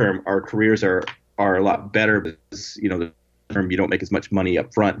 long term, our careers are a lot better because, you know, the term you don't make as much money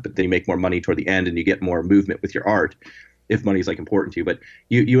up front, but then you make more money toward the end and you get more movement with your art if money is like important to you. But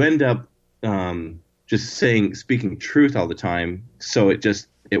you end up just speaking truth all the time. So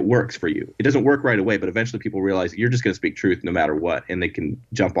it works for you. It doesn't work right away, but eventually people realize that you're just going to speak truth no matter what, and they can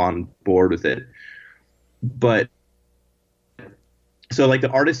jump on board with it. But so like the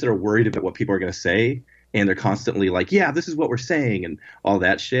artists that are worried about what people are going to say, and they're constantly like, yeah, this is what we're saying and all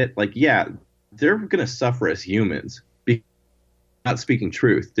that shit. Like, yeah, they're going to suffer as humans because they're not speaking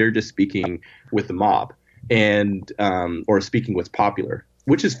truth. They're just speaking with the mob and or speaking what's popular,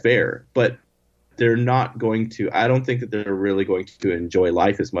 which is fair, but they're not going to, I don't think that they're really going to enjoy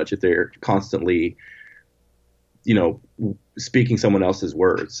life as much if they're constantly, you know, speaking someone else's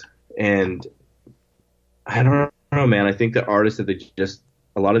words. And I don't know, man. I think that artists, that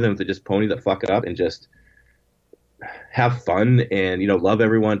a lot of them, they just pony the fuck up and just have fun and, you know, love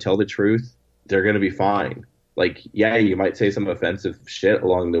everyone, tell the truth, they're going to be fine. Like, yeah, you might say some offensive shit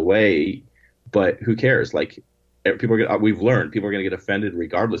along the way, but who cares? Like, we've learned people are going to get offended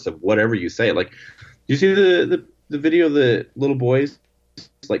regardless of whatever you say. Like, you see the video of the little boys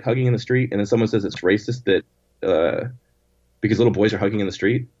like hugging in the street, and then someone says it's racist that because little boys are hugging in the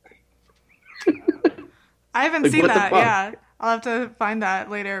street. I haven't seen that. Yeah, I'll have to find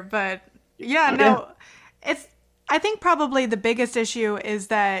that later. But yeah, no, I think probably the biggest issue is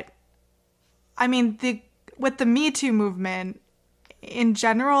that, I mean, with the Me Too movement in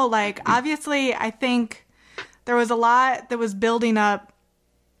general, like, obviously, I think there was a lot that was building up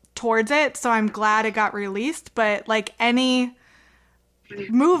towards it, so I'm glad it got released. But like any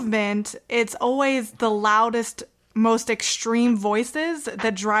movement, it's always the loudest, most extreme voices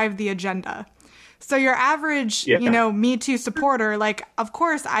that drive the agenda. So your average, you know, Me Too supporter, like, of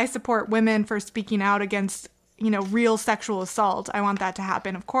course, I support women for speaking out against, you know, real sexual assault. I want that to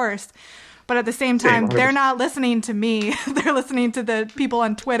happen, of course. But at the same time, they're not listening to me. They're listening to the people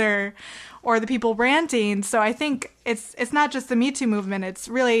on Twitter or the people ranting. So I think it's not just the Me Too movement. It's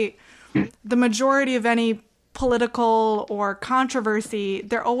really the majority of any political or controversy.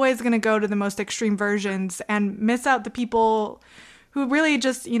 They're always going to go to the most extreme versions and miss out the people who really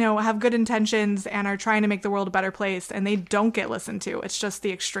just, you know, have good intentions and are trying to make the world a better place, and they don't get listened to. It's just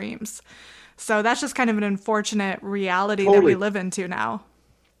the extremes. So that's just kind of an unfortunate reality that we live into now.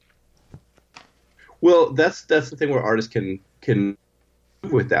 Well, that's the thing where artists can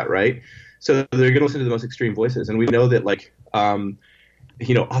move with that, right? So they're going to listen to the most extreme voices, and we know that, like,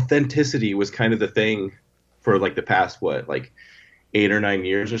 you know, authenticity was kind of the thing for like the past 8 or 9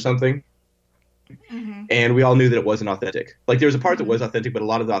 years or something. Mm-hmm. And we all knew that it wasn't authentic. Like, there was a part that was authentic, but a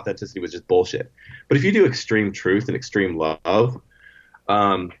lot of the authenticity was just bullshit. But if you do extreme truth and extreme love,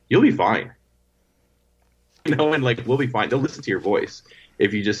 you'll be fine. You know, and like, we'll be fine. They'll listen to your voice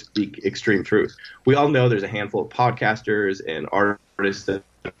if you just speak extreme truth. We all know there's a handful of podcasters and artists that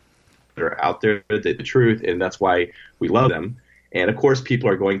are out there that the truth, and that's why we love them. And of course, people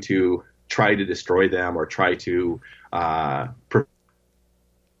are going to try to destroy them or try to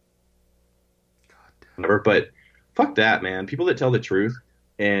but fuck that, man. People that tell the truth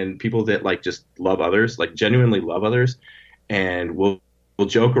and people that like just love others, like genuinely love others, and will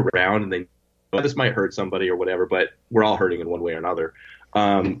joke around, and they, well, this might hurt somebody or whatever, but we're all hurting in one way or another.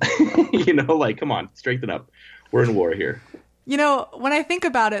 You know, like, come on, strengthen up. We're in war here. You know, when I think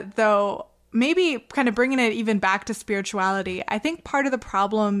about it, though, maybe kind of bringing it even back to spirituality, I think part of the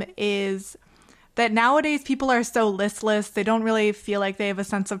problem is that nowadays people are so listless. They don't really feel like they have a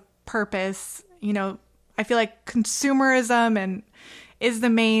sense of purpose. You know, I feel like consumerism is the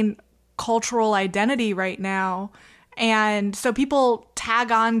main cultural identity right now. And so people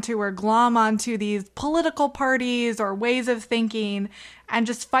tag onto or glom onto these political parties or ways of thinking and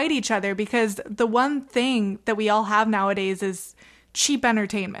just fight each other, because the one thing that we all have nowadays is cheap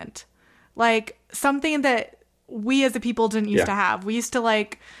entertainment. Like, something that we as a people didn't used to have. We used to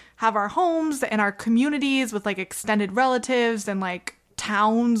like have our homes and our communities with like extended relatives and like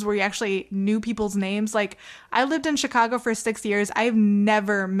towns where you actually knew people's names. Like, I lived in Chicago for 6 years. I've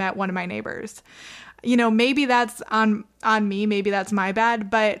never met one of my neighbors. You know, maybe that's on me, maybe that's my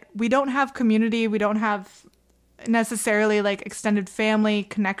bad, but we don't have community. We don't have necessarily like extended family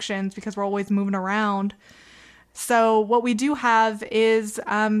connections because we're always moving around. So what we do have is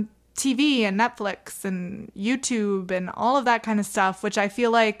TV and Netflix and YouTube and all of that kind of stuff, which I feel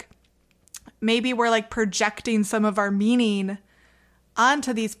like maybe we're like projecting some of our meaning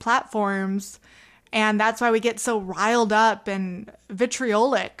onto these platforms. And that's why we get so riled up and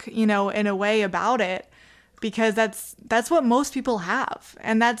vitriolic, you know, in a way about it. because that's what most people have.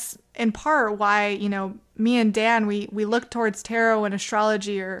 And that's in part why, you know, me and Dan, we look towards tarot and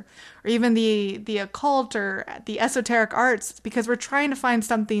astrology or even the occult or the esoteric arts, because we're trying to find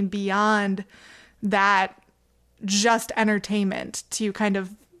something beyond that just entertainment to kind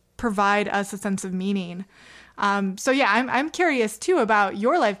of provide us a sense of meaning. So yeah, I'm curious too about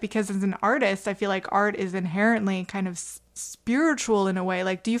your life, because as an artist, I feel like art is inherently kind of spiritual in a way.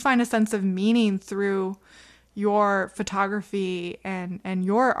 Like, do you find a sense of meaning through your photography and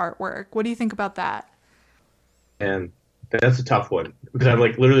your artwork? What do you think about that? And that's a tough one, because I'm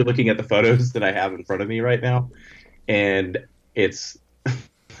like literally looking at the photos that I have in front of me right now, and it's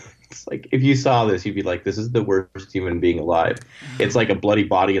it's like, if you saw this, you'd be like, this is the worst human being alive. It's like a bloody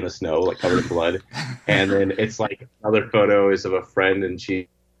body in the snow, like covered in blood. And then it's like another photo is of a friend, and she's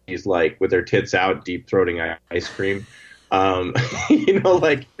like with her tits out, deep throating ice cream. You know,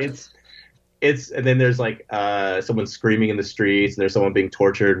 like it's, and then there's like someone screaming in the streets, and there's someone being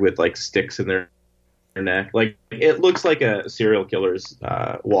tortured with like sticks in their neck. Like, it looks like a serial killer's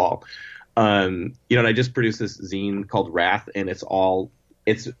wall. You know, and I just produced this zine called Wrath, and it's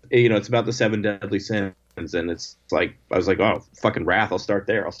you know, it's about the 7 deadly sins, and it's like, I was like, oh, fucking wrath, I'll start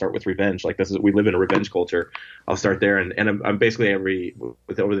there. I'll start with revenge. Like, we live in a revenge culture. I'll start there, and I'm basically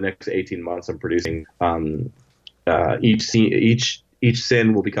over the next 18 months, I'm producing each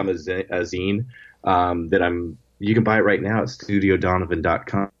sin will become a zine that you can buy it right now at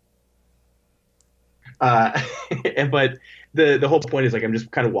studiodonovan.com. But the whole point is, like, I'm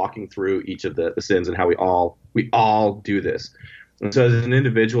just kind of walking through each of the sins and how we all do this. And so as an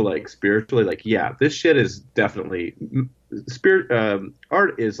individual, like spiritually, like, yeah, this shit is definitely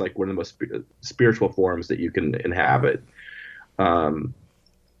art is like one of the most spiritual forms that you can inhabit. You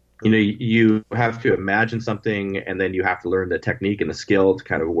know, you have to imagine something, and then you have to learn the technique and the skill to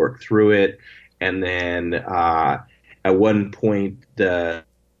kind of work through it. And then at one point, the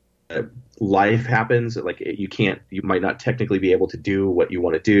life happens. Like, you might not technically be able to do what you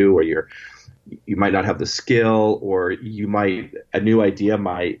want to do, or you might not have the skill, or a new idea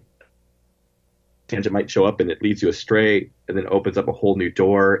tangent might show up, and it leads you astray, and then opens up a whole new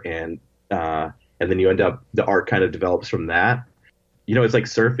door, and then you end up, the art kind of develops from that. You know, it's like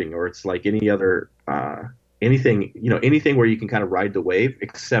surfing, or it's like any other anything where you can kind of ride the wave,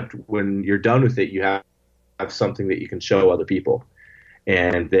 except when you're done with it, you have something that you can show other people.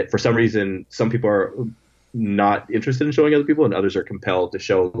 And that for some reason, some people are not interested in showing other people, and others are compelled to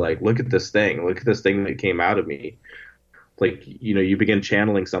show, like, look at this thing that came out of me. Like, you know, you begin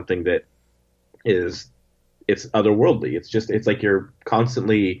channeling something that it's otherworldly. It's like you're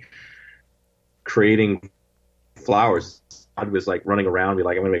constantly creating flowers. I was like running around, be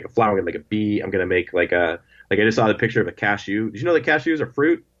like, I'm gonna make a flower, I'm gonna make a bee, I'm gonna make like I just saw the picture of a cashew. Did you know that cashews are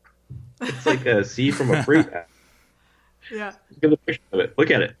fruit? It's like a seed from a fruit. Yeah. Look at the picture of it.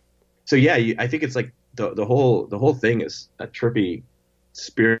 Look at it. So yeah, I think it's like the whole thing is a trippy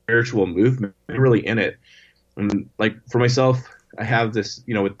spiritual movement, really, in it. And like, for myself, I have this,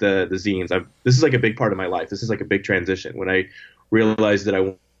 you know, with the zines. This is like a big part of my life. This is like a big transition when I realized that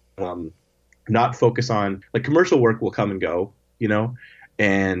I not focus on, like, commercial work will come and go, you know,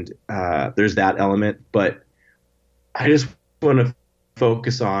 and there's that element, but I just want to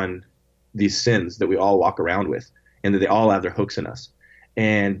focus on these sins that we all walk around with, and that they all have their hooks in us.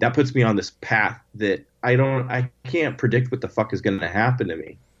 And that puts me on this path that I can't predict what the fuck is going to happen to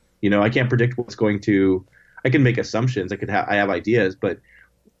me. You know, I can't predict what's going to, I can make assumptions. I have ideas, but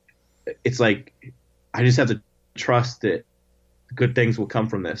it's like, I just have to trust that good things will come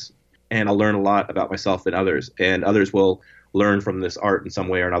from this, and I'll learn a lot about myself and others will learn from this art in some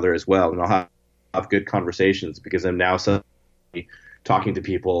way or another as well. And I'll have good conversations, because I'm now suddenly talking to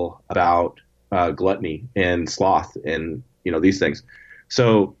people about gluttony and sloth and, you know, these things.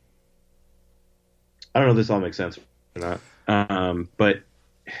 So I don't know if this all makes sense or not, but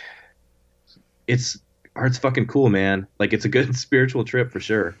art's fucking cool, man. Like, it's a good spiritual trip for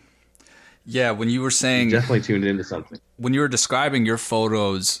sure. Yeah, when you were saying, you definitely tuned into something. When you were describing your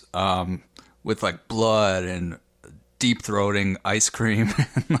photos with like blood and deep throating ice cream,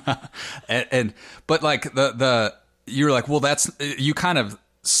 but like you were like, well, you kind of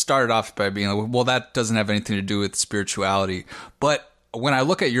started off by being like, well, that doesn't have anything to do with spirituality. But when I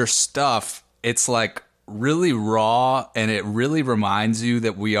look at your stuff, it's like really raw, and it really reminds you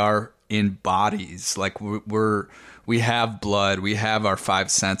that we are in bodies. Like, we have blood, we have our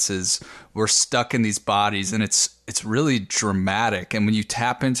 5 senses, we're stuck in these bodies, and it's really dramatic. And when you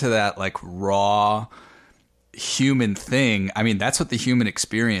tap into that, like, raw human thing, I mean, that's what the human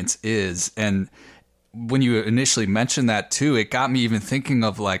experience is. And when you initially mentioned that too, it got me even thinking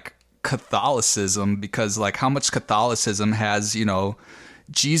of like Catholicism, because like how much Catholicism has, you know,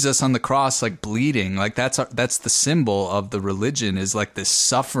 Jesus on the cross like bleeding, like that's the symbol of the religion, is like this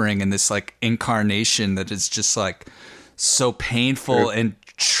suffering and this like incarnation that is just like so painful and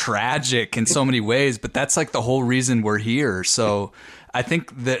tragic in so many ways, but that's like the whole reason we're here. So I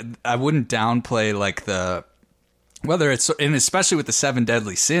think that I wouldn't downplay like the, whether it's, and especially with the 7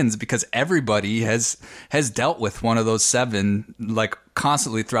 deadly sins, because everybody has dealt with one of those 7 like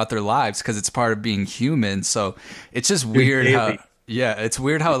constantly throughout their lives, because it's part of being human. So it's just weird how, yeah, it's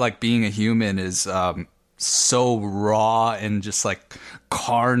weird how like being a human is so raw and just like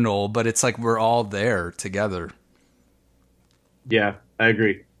carnal, but it's like we're all there together. Yeah, I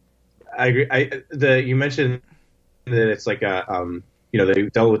agree. You mentioned that it's like you know, they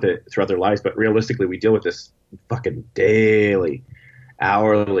dealt with it throughout their lives, but realistically, we deal with this fucking daily,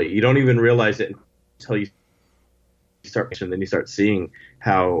 hourly. You don't even realize it until you start, and then you start seeing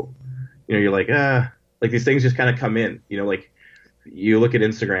how, you know, you're like these things just kind of come in. You know, like you look at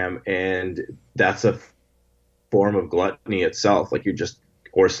Instagram, and that's a form of gluttony itself. Like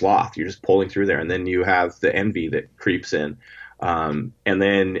or sloth. You're just pulling through there, and then you have the envy that creeps in. And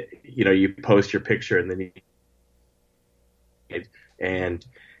then, you know, you post your picture, and then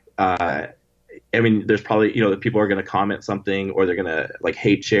I mean, there's probably, you know, that people are going to comment something, or they're going to like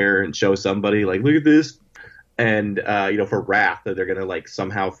hate share and show somebody like, look at this. And, you know, for wrath, that they're going to like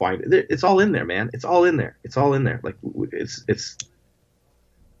somehow find it. It's all in there, man. It's all in there. It's all in there. Like it's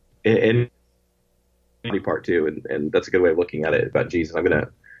and part too. And that's a good way of looking at it about Jesus. I'm going to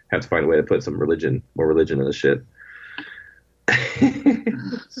have to find a way to put some more religion in this shit.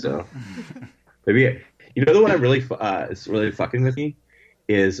 So maybe, you know, the one I really is really fucking with me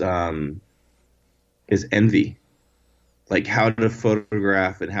is envy, like how to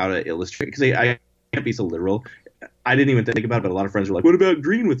photograph and how to illustrate, because I can't be so literal. I didn't even think about it, but a lot of friends were like, what about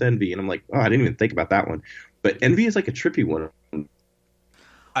green with envy? And I'm like, oh, I didn't even think about that one. But envy is like a trippy one.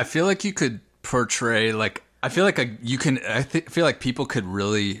 I feel like you could portray, like, I feel like feel like people could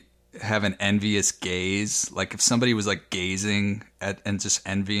really have an envious gaze. Like if somebody was like gazing at and just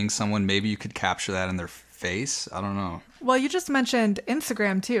envying someone, maybe you could capture that in their face. I don't know. Well, you just mentioned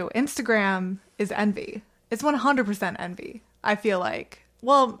Instagram too. Instagram is envy. It's 100% envy, I feel like.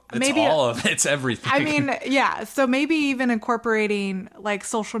 Well, maybe it's everything. I mean, yeah. So maybe even incorporating like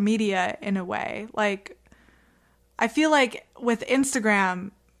social media in a way. Like, I feel like with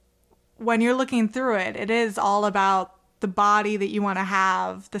Instagram, when you're looking through it, it is all about the body that you want to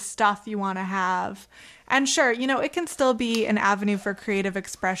have, the stuff you want to have. And sure, you know, it can still be an avenue for creative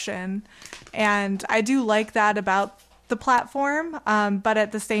expression. And I do like that about the platform. But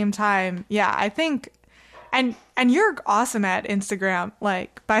at the same time, yeah, I think, and you're awesome at Instagram.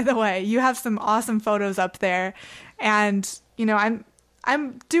 Like, by the way, you have some awesome photos up there. And, you know,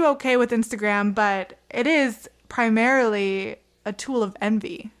 I'm do okay with Instagram, but it is primarily a tool of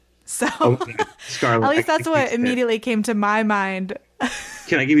envy. So Scarlett, at least that's what immediately came to my mind.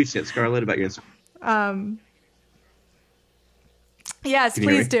 Can I give you shit, Scarlett, about your Instagram? Yes,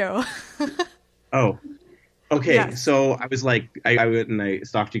 please do. Oh, okay. Yes. So I was like, I went and I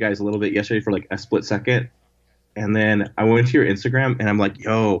stalked you guys a little bit yesterday for like a split second. And then I went to your Instagram and I'm like,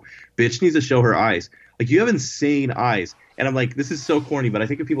 yo, bitch needs to show her eyes. Like, you have insane eyes. And I'm like, this is so corny, but I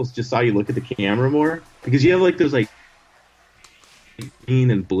think if people just saw you look at the camera more, because you have like those like green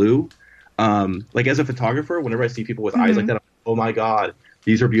and blue. Like as a photographer, whenever I see people with eyes like that, I'm like, oh my God,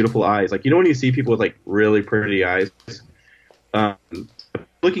 these are beautiful eyes. Like, you know, when you see people with like really pretty eyes,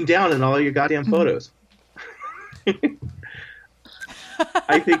 looking down in all your goddamn photos.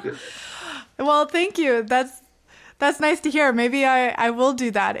 I think. Well, thank you. That's nice to hear. Maybe I will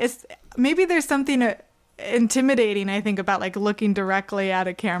do that. Maybe there's something intimidating, I think, about like looking directly at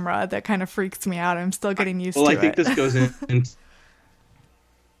a camera that kind of freaks me out. I'm still getting used to it. Well, I think this goes into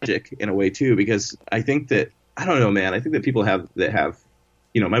magic in a way too, because I think that, I don't know, man. I think that people have,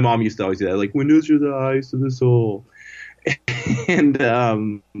 you know, my mom used to always do that, like, windows are the eyes to the soul. And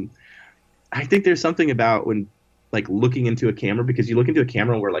I think there's something about when, like, looking into a camera, because you look into a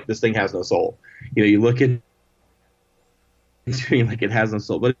camera where, like, this thing has no soul. You know, you look at it like it has no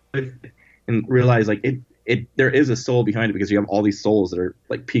soul, but and realize like there is a soul behind it, because you have all these souls that are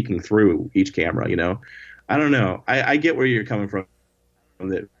like peeking through each camera. You know, I don't know. I get where you're coming from.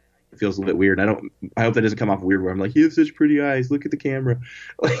 That feels a little bit weird. I hope that doesn't come off weird where I'm like, you have such pretty eyes, look at the camera.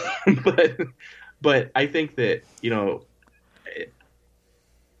 but I think that, you know,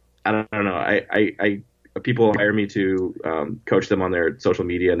 I don't know. I people hire me to coach them on their social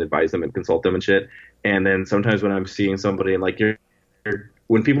media and advise them and consult them and shit. And then sometimes when I'm seeing somebody and like you're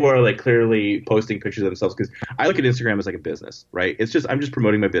when people are like clearly posting pictures of themselves, because I look at Instagram as like a business, right? It's just, I'm just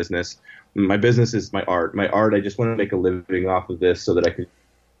promoting my business. My business is my art. My art, I just want to make a living off of this so that I can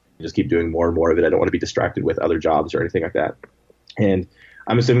just keep doing more and more of it. I don't want to be distracted with other jobs or anything like that. And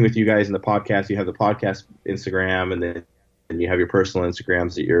I'm assuming with you guys in the podcast, you have the podcast Instagram, and then you have your personal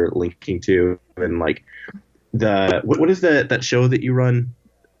Instagrams that you're linking to, and like what is that show that you run,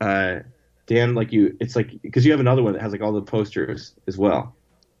 Dan? Like it's like, because you have another one that has like all the posters as well.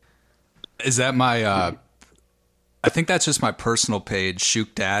 Is that my? I think that's just my personal page,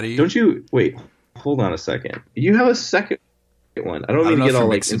 Shook Daddy. Don't you? Wait, hold on a second. You have a second one. I don't mean to get all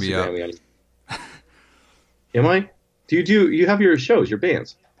like Instagram. Am I? Do you have your shows, your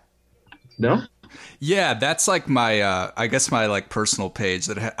bands? No? Yeah, that's like my I guess my like personal page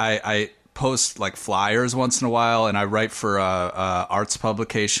that I post like flyers once in a while, and I write for arts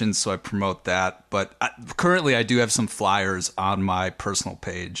publications, so I promote that. But currently I do have some flyers on my personal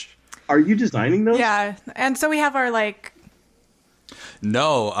page. Are you designing those? Yeah. And so we have our like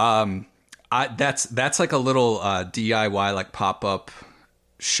No, that's like a little DIY like pop-up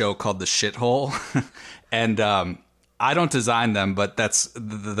show called The Shithole. And I don't design them, but that's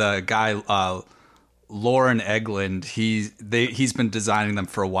the guy Lauren Eglund. He's been designing them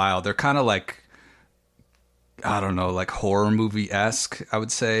for a while. They're kind of like, I don't know, like horror movie-esque, I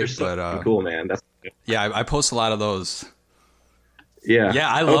would say. They're so but cool, man. That's yeah, I post a lot of those. Yeah.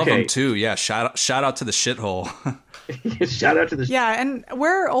 Yeah, I love them too. Yeah, shout out to The Shithole. Shout out to the Yeah, and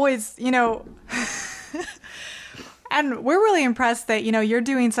we're always, and we're really impressed that, you're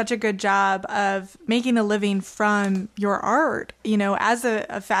doing such a good job of making a living from your art, as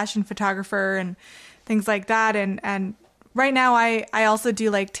a fashion photographer and things like that. And right now I also do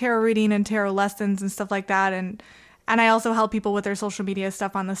like tarot reading and tarot lessons and stuff like that. And I also help people with their social media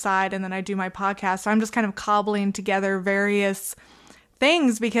stuff on the side. And then I do my podcast. So I'm just kind of cobbling together various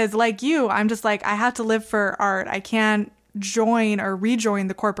things because like you, I'm just like, I have to live for art. I can't join or rejoin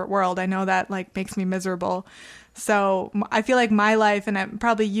the corporate world. I know that like makes me miserable. So I feel like my life, and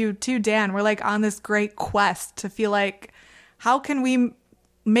probably you too, Dan, we're like on this great quest to feel like, how can we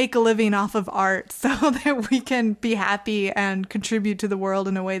make a living off of art so that we can be happy and contribute to the world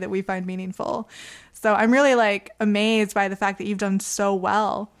in a way that we find meaningful? So I'm really like amazed by the fact that you've done so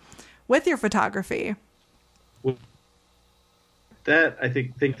well with your photography. That I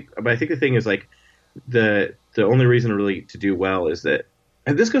think but I think the thing is like the only reason really to do well is that,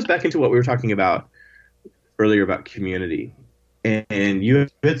 and this goes back into what we were talking about earlier about community, and you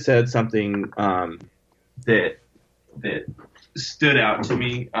had said something that stood out to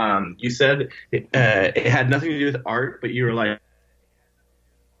me. You said it had nothing to do with art, but you were like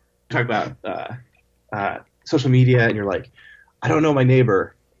talk about social media, and you're like, I don't know my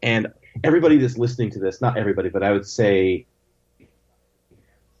neighbor, and everybody that's listening to this, not everybody, but I would say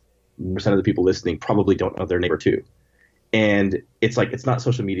percent of the people listening probably don't know their neighbor too. And it's like, it's not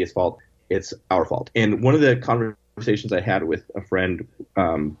social media's fault, it's our fault. And one of the conversations I had with a friend,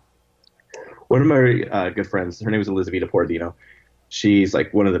 one of my good friends, her name is Elizaveta Portadino. She's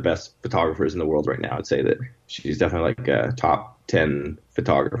like one of the best photographers in the world right now. I'd say that she's definitely like a top 10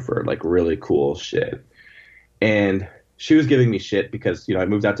 photographer, like really cool shit. And she was giving me shit because, I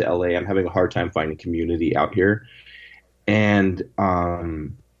moved out to LA. I'm having a hard time finding community out here. And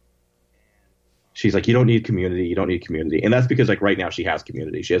she's like, you don't need community. You don't need community. And that's because like right now she has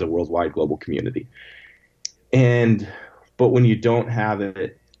community. She has a worldwide global community. But when you don't have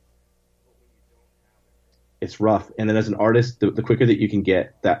it, it's rough. And then as an artist, the quicker that you can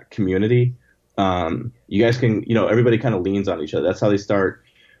get that community, you guys can, everybody kind of leans on each other. That's how they start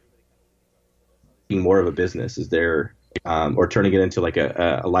being more of a business, is there, or turning it into like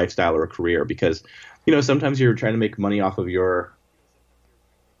a lifestyle or a career. Because, sometimes you're trying to make money off of your,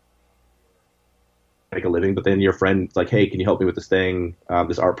 make a living, but then your friend's like, hey, can you help me with this thing,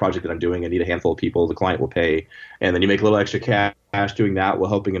 this art project that I'm doing? I need a handful of people. The client will pay. And then you make a little extra cash doing that while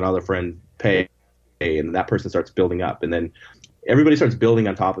helping another friend pay. And that person starts building up. And then everybody starts building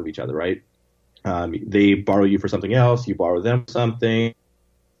on top of each other, right? They borrow you for something else. You borrow them something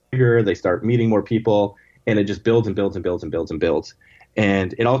bigger. They start meeting more people. And it just builds and builds and builds and builds and builds.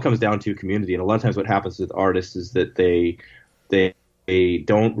 And it all comes down to community. And a lot of times what happens with artists is that they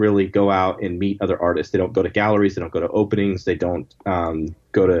don't really go out and meet other artists. They don't go to galleries. They don't go to openings. They don't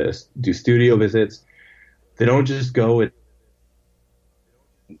go to do studio visits. They don't just go and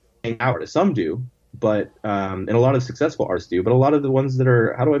hang out. Some do, but and a lot of successful artists do. But a lot of the ones that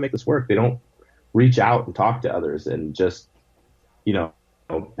are, how do I make this work? They don't reach out and talk to others and just,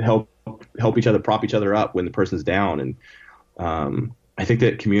 help each other, prop each other up when the person's down. And I think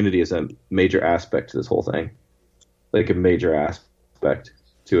that community is a major aspect to this whole thing, like a major aspect.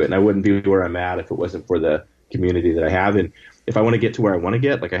 to it, and I wouldn't be where I'm at if it wasn't for the community that I have. And if I want to get to where I want to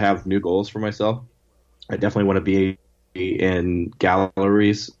get, like I have new goals for myself. I definitely want to be in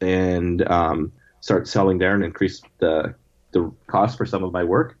galleries and start selling there and increase the cost for some of my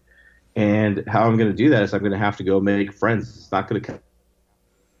work. And how I'm going to do that is I'm going to have to go make friends. It's not going to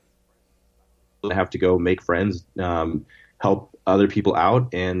have to go make friends, help other people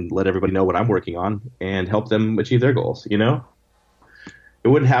out, and let everybody know what I'm working on and help them achieve their goals. You know, it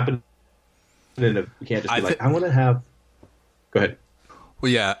wouldn't happen. You can't just be like, I want to have. Go ahead.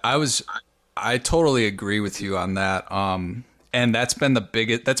 Well, yeah, I totally agree with you on that. And that's been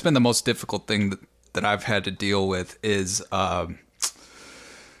the most difficult thing that I've had to deal with is, I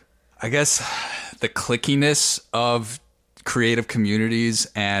guess, the clickiness of creative communities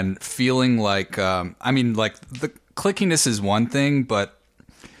and feeling like, like the clickiness is one thing, but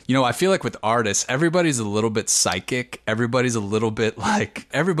I feel like with artists, everybody's a little bit psychic. Everybody's a little bit like,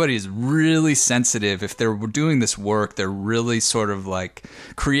 everybody's really sensitive. If they're doing this work, they're really sort of like,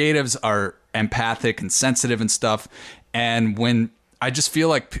 creatives are empathic and sensitive and stuff. And when I just feel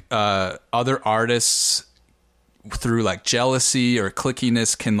like other artists through like jealousy or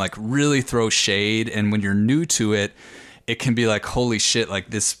clickiness can like really throw shade. And when you're new to it, it can be like, holy shit,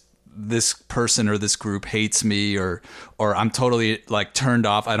 like this person or this group hates me or I'm totally like turned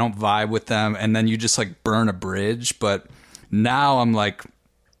off. I don't vibe with them. And then you just like burn a bridge. But now I'm like,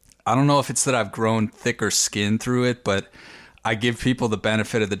 I don't know if it's that I've grown thicker skin through it, but I give people the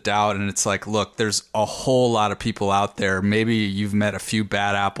benefit of the doubt. And it's like, look, there's a whole lot of people out there. Maybe you've met a few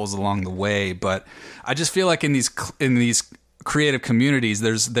bad apples along the way, but I just feel like in these creative communities,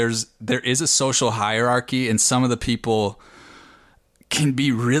 there is a social hierarchy, and some of the people can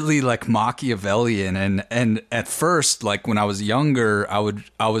be really like Machiavellian. And at first, like when I was younger, I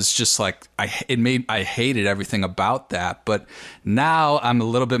was just like, I hated everything about that. But now I'm a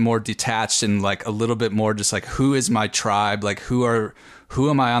little bit more detached and like a little bit more just like, who is my tribe? Like who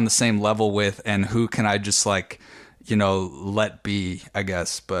am I on the same level with, and who can I just like, let be, I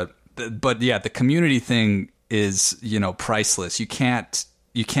guess. But yeah, the community thing is, priceless. You can't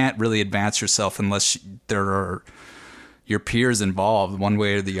really advance yourself unless there are your peers involved one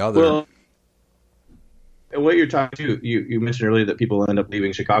way or the other. Well, what you're talking to, you mentioned earlier that people end up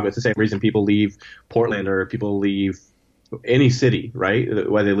leaving Chicago. It's the same reason people leave Portland or people leave any city, right?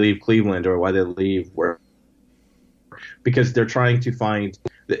 Why they leave Cleveland or why they leave where, because they're trying to find.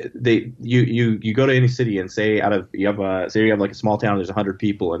 You go to any city and say you have like a small town, there's 100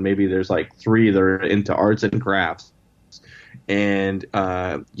 people, and maybe there's like 3 that are into arts and crafts. And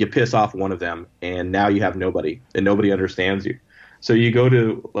you piss off one of them, and now you have nobody, and nobody understands you. So you go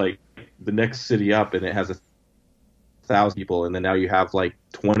to like the next city up, and it has 1,000 people, and then now you have like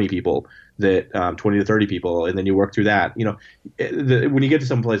 20 people that 20 to 30 people, and then you work through that. When you get to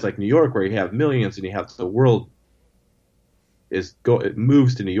some place like New York, where you have millions, and you have the world it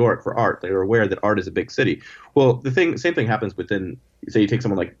moves to New York for art. They're aware that art is a big city. Well, same thing happens within. Say you take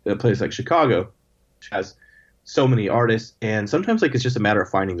someone like a place like Chicago, which has so many artists, and sometimes like it's just a matter of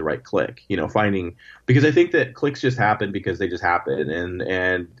finding the right click, because I think that clicks just happen because they just happen,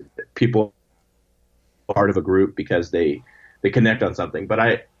 and people are part of a group because they connect on something. But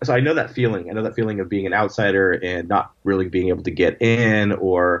I know that feeling. I know that feeling of being an outsider and not really being able to get in,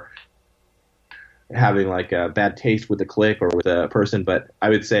 or having like a bad taste with a click or with a person. But I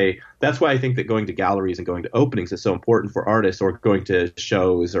would say that's why I think that going to galleries and going to openings is so important for artists, or going to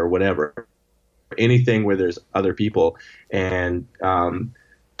shows or whatever. Anything where there's other people, and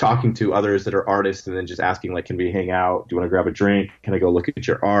talking to others that are artists, and then just asking like, can we hang out? Do you want to grab a drink? Can I go look at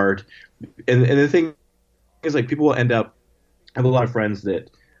your art? And the thing is, like, people will end up. I have a lot of friends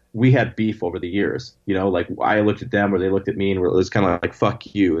that we had beef over the years. Like I looked at them or they looked at me, and it was kind of like,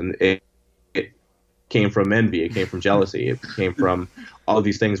 fuck you. And it came from envy. It came from jealousy. It came from all of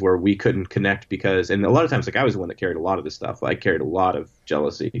these things where we couldn't connect and a lot of times, like, I was the one that carried a lot of this stuff. I carried a lot of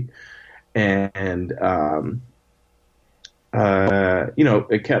jealousy. And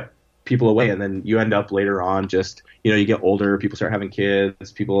it kept people away, and then you end up later on just you get older, people start having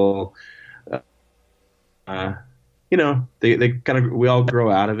kids, people they kind of, we all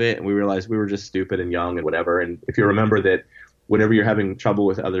grow out of it, and we realize we were just stupid and young and whatever. And if you remember that whenever you're having trouble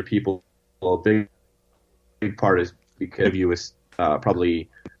with other people, a big part is because you was probably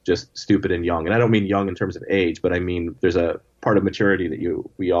just stupid and young. And I don't mean young in terms of age, but I mean there's a part of maturity that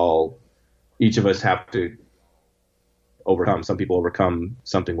each of us have to overcome. Some people overcome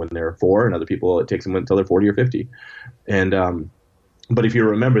something when they're 4, and other people it takes them until they're 40 or 50. And but if you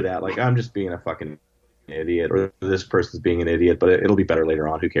remember that, like, I'm just being a fucking idiot, or this person's being an idiot, but it'll be better later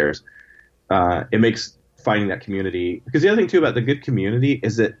on. Who cares? It makes finding that community. Because the other thing too about the good community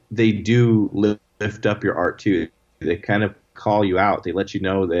is that they do lift up your art too. They kind of call you out. They let you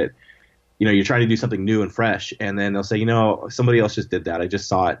know that, you know, you're trying to do something new and fresh, and then they'll say, you know, somebody else just did that. I just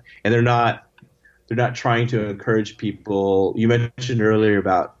saw it. And they're not trying to encourage people. You mentioned earlier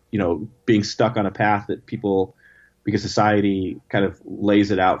about, you know, being stuck on a path that people, because society kind of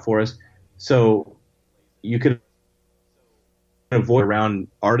lays it out for us. So you could avoid around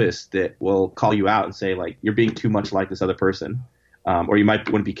artists that will call you out and say, like, you're being too much like this other person. Or you might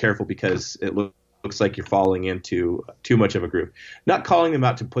want to be careful because it looks like you're falling into too much of a group. Not calling them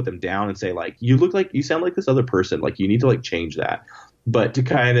out to put them down and say, like, you sound like this other person. Like, you need to, like, change that. But to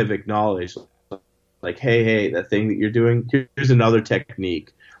kind of acknowledge, like, hey, that thing that you're doing, here's another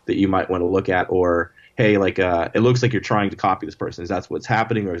technique that you might want to look at. Or, hey, like, it looks like you're trying to copy this person. Is that what's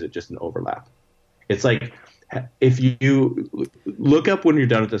happening, or is it just an overlap? It's like, if you look up, when you're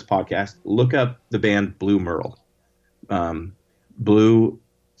done with this podcast, look up the band Blue Merle. Blue,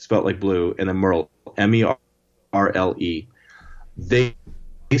 spelled like blue, and then Merle, M-E-R-L-E. They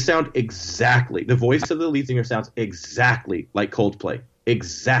sound exactly, the voice of the lead singer sounds exactly like Coldplay.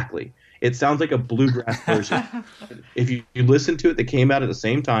 Exactly. It sounds like a bluegrass version. If you listen to it, they came out at the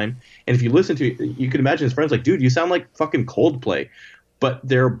same time. And if you listen to it, you can imagine his friends like, dude, you sound like fucking Coldplay. But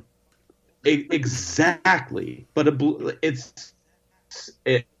they're exactly. But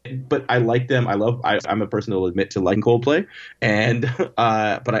but I like them. I'm a person that will admit to liking Coldplay. And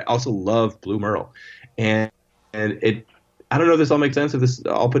but I also love Blue Merle. And it, I don't know if this all makes sense, if this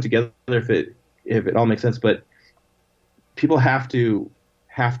all put together, if it all makes sense, but people have to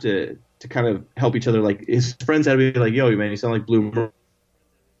kind of help each other. Like, his friends had to be like, yo, man, you sound like Blue Merle.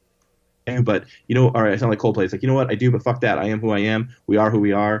 But, you know, all right, I sound like Coldplay. It's like, you know what? I do, but fuck that. I am who I am. We are who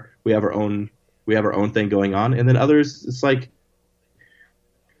we are. We have our own thing going on. And then others, it's like,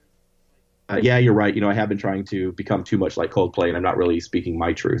 yeah, you're right. You know, I have been trying to become too much like Coldplay, and I'm not really speaking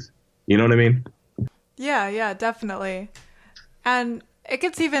my truth. You know what I mean? Yeah, definitely. And it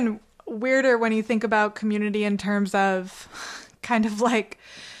gets even weirder when you think about community in terms of kind of like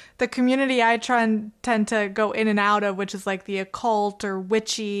the community I tend to go in and out of, which is like the occult or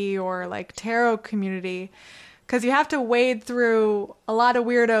witchy or like tarot community, because you have to wade through a lot of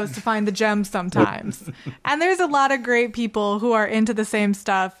weirdos to find the gems sometimes. And there's a lot of great people who are into the same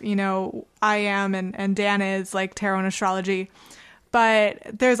stuff. You know, I am, and Dan is, like tarot and astrology. But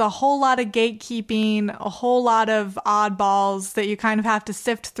there's a whole lot of gatekeeping, a whole lot of oddballs that you kind of have to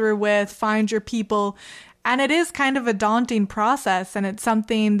sift through with, find your people. And it is kind of a daunting process, and it's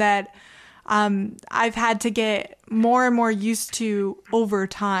something that I've had to get more and more used to over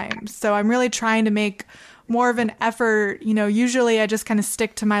time. So I'm really trying to make more of an effort. You know, usually I just kind of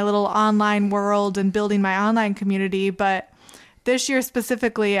stick to my little online world and building my online community, but this year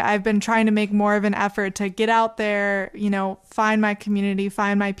specifically, I've been trying to make more of an effort to get out there, you know, find my community,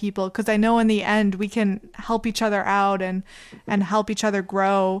 find my people, because I know in the end we can help each other out and help each other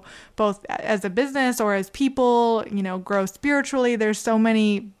grow, both as a business or as people, you know, grow spiritually. There's so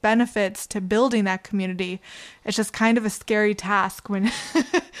many benefits to building that community. It's just kind of a scary task when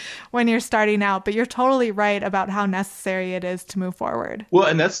when you're starting out, but you're totally right about how necessary it is to move forward. Well,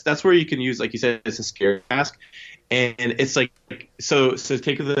 and that's where you can use, like you said, it's a scary task. And it's like, so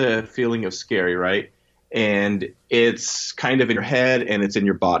take the feeling of scary, right? And it's kind of in your head and it's in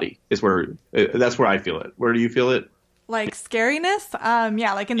your body. That's where I feel it. Where do you feel it? Like scariness?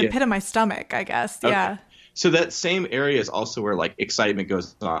 Yeah, like in the pit of my stomach, I guess. Okay. Yeah. So that same area is also where like excitement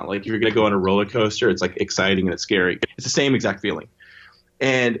goes on. Like, if you're going to go on a roller coaster, it's like exciting and it's scary. It's the same exact feeling.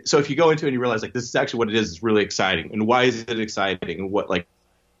 And so if you go into it and you realize, like, this is actually what it is, it's really exciting. And why is it exciting? And what, like,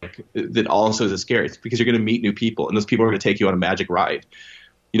 that also is scary. It's because you're going to meet new people, and those people are going to take you on a magic ride.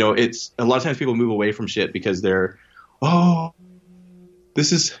 You know, it's a lot of times people move away from shit because they're, oh,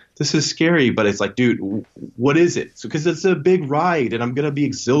 this is scary, but it's like, dude, what is it? So, because it's a big ride, and I'm going to be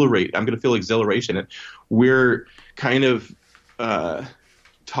exhilarated. I'm going to feel exhilaration, and we're kind of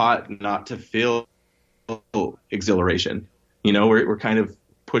taught not to feel exhilaration. You know, we're kind of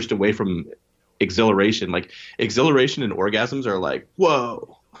pushed away from exhilaration. Like, exhilaration and orgasms are like,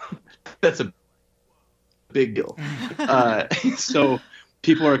 whoa. That's a big deal. So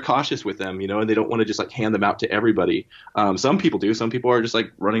people are cautious with them, you know, and they don't want to just like hand them out to everybody. Some people do. Some people are just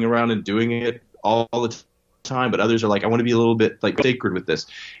like running around and doing it all the time, but others are like, I want to be a little bit like sacred with this.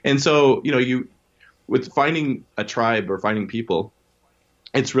 And so, you know, with finding a tribe or finding people,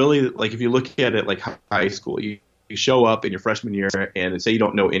 it's really like, if you look at it like high school, you show up in your freshman year and say you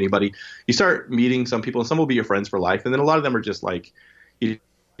don't know anybody. You start meeting some people, and some will be your friends for life. And then a lot of them are just like, you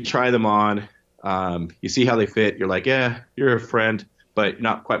try them on, you see how they fit. You're like, yeah, you're a friend, but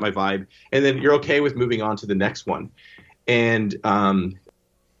not quite my vibe. And then you're okay with moving on to the next one. And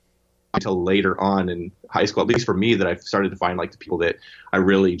until later on in high school, at least for me, that I've started to find like the people that I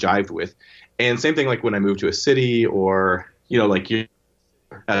really jived with. And same thing like when I moved to a city, or like you,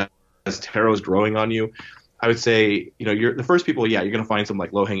 as tarot is growing on you, I would say you're the first people. Yeah, you're gonna find some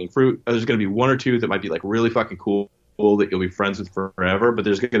like low hanging fruit. There's gonna be one or two that might be like really fucking cool that you'll be friends with forever. But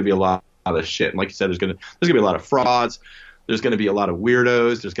there's gonna be a lot of shit. And like you said, there's gonna be a lot of frauds. There's gonna be a lot of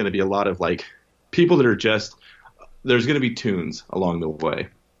weirdos. There's gonna be a lot of like people that are just. There's gonna be tunes along the way.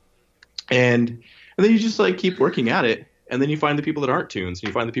 And then you just like keep working at it, and then you find the people that aren't tunes, and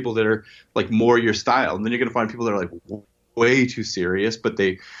you find the people that are like more your style, and then you're gonna find people that are like way too serious, but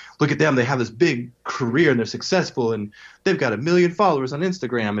they look at them, they have this big career and they're successful, and they've got 1 million followers on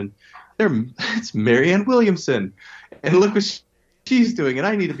Instagram, and it's Marianne Williamson, and look what she's doing, and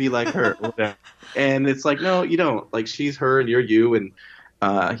I need to be like her. And it's like, no, you don't. Like, she's her and you're you, and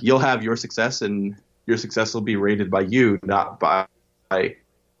you'll have your success, and your success will be rated by you, not by. But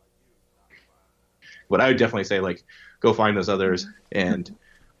I would definitely say, like, go find those others. And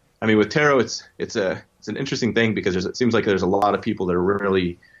I mean, with tarot, it's an interesting thing because it seems like there's a lot of people that are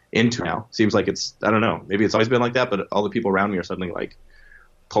really into it now. Seems like I don't know, maybe it's always been like that, but all the people around me are suddenly like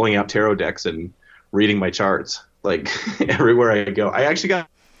pulling out tarot decks and reading my charts. Like everywhere I go, I actually got a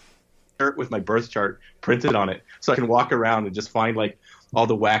shirt with my birth chart printed on it, so I can walk around and just find like all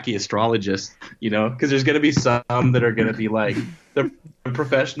the wacky astrologists, because there's going to be some that are going to be like, the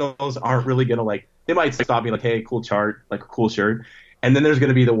professionals aren't really going to like, they might stop me like, hey, cool chart, like a cool shirt. And then there's going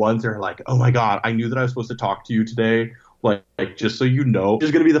to be the ones that are like, oh my God, I knew that I was supposed to talk to you today. Like just so you know,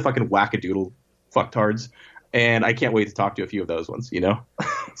 there's going to be the fucking wackadoodle fucktards. And I can't wait to talk to a few of those ones,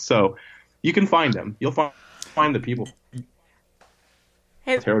 So you can find them. You'll find the people.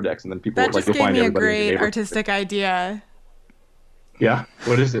 Hey, tarot decks, and then people that like, just you'll gave find me a everybody in the great neighborhood. artistic idea. Yeah.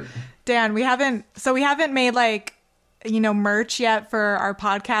 What is it? Dan, we haven't made like, merch yet for our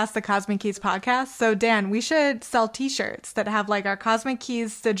podcast, the Cosmic Keys podcast. So Dan, we should sell t-shirts that have like our Cosmic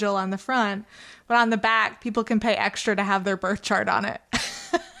Keys sigil on the front, but on the back, people can pay extra to have their birth chart on it.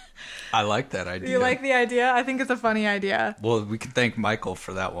 I like that idea. You like the idea? I think it's a funny idea. Well, we can thank Michael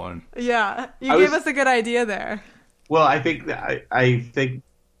for that one. Yeah. You gave us a good idea there. Well, I think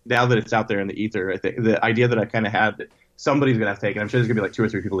now that it's out there in the ether, I think the idea that I kind of had that somebody's going to have to take it. I'm sure there's going to be like 2 or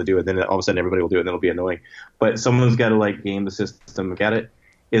 3 people to do it. Then all of a sudden everybody will do it, and it'll be annoying. But someone's got to like game the system, look at it,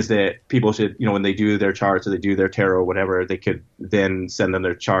 is that people should, when they do their charts or they do their tarot or whatever, they could then send them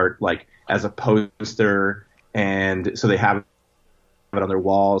their chart like as a poster, and so they have it on their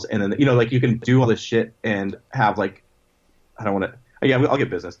walls. And then, like you can do all this shit and have like, I don't want to, yeah, I'll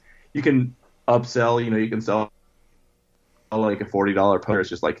get business. You can upsell, you can sell like a $40 poster. It's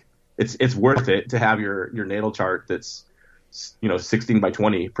just like, it's worth it to have your natal chart that's 16 by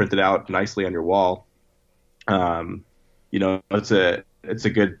 20 printed out nicely on your wall. It's a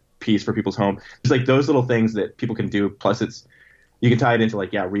good piece for people's home. It's like those little things that people can do. Plus you can tie it into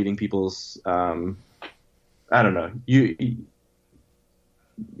like, reading people's, I don't know. You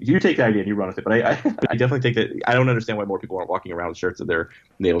take the idea and you run with it, but I definitely take that. I don't understand why more people aren't walking around with shirts of their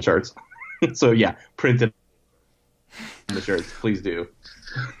natal charts. So yeah, print it in the shirts, please do.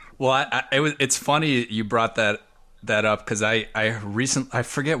 Well, it's funny you brought that up because I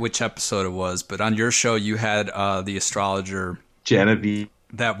forget which episode it was, but on your show you had the astrologer Genevieve.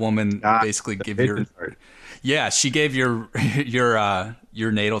 That woman basically give she gave your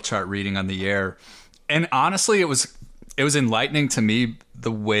natal chart reading on the air, and honestly, it was enlightening to me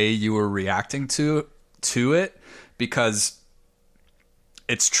the way you were reacting to it, because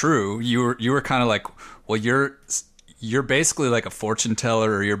it's true. You were kind of like, well, you're basically like a fortune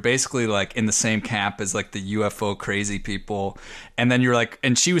teller, or you're basically like in the same camp as like the UFO crazy people. And then you're like,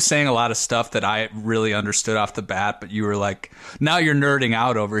 and she was saying a lot of stuff that I really understood off the bat, but you were like, now you're nerding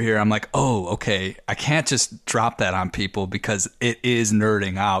out over here. I'm like, oh, okay. I can't just drop that on people because it is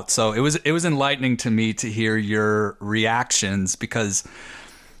nerding out. So it was enlightening to me to hear your reactions, because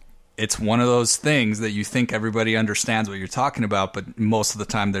it's one of those things that you think everybody understands what you're talking about, but most of the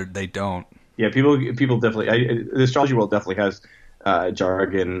time they don't. Yeah, people definitely. The astrology world definitely has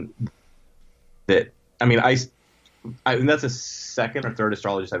jargon that. I mean, and that's the second or third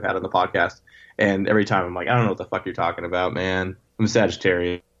astrologist I've had on the podcast, and every time I'm like, I don't know what the fuck you're talking about, man. I'm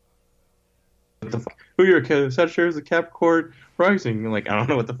Sagittarius. What the fuck? Who you're a Sagittarius, a Capricorn rising? I'm like, I don't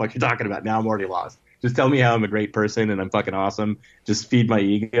know what the fuck you're talking about. Now I'm already lost. Just tell me how I'm a great person and I'm fucking awesome. Just feed my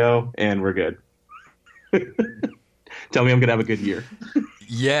ego, and we're good. Tell me I'm gonna have a good year.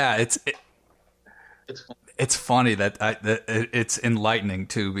 Yeah, It's funny that it's enlightening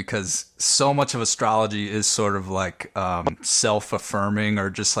too, because so much of astrology is sort of like self-affirming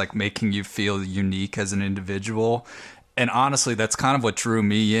or just like making you feel unique as an individual. And honestly, that's kind of what drew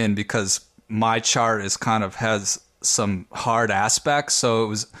me in, because my chart is kind of has some hard aspects. So it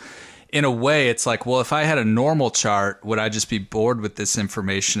was, in a way, it's like, well, if I had a normal chart, would I just be bored with this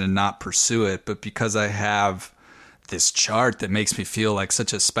information and not pursue it? But because I have this chart that makes me feel like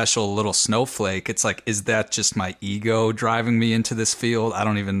such a special little snowflake, it's like, is that just my ego driving me into this field? I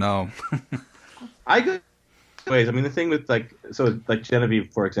don't even know. I go ways. I mean, the thing with like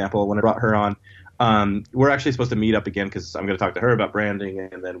Genevieve, for example, when I brought her on, we're actually supposed to meet up again because I'm going to talk to her about branding,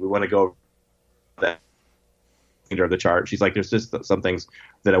 and then we want to go over that of the chart. She's like, there's just some things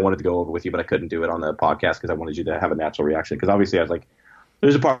that I wanted to go over with you, but I couldn't do it on the podcast because I wanted you to have a natural reaction. Because obviously, I was like,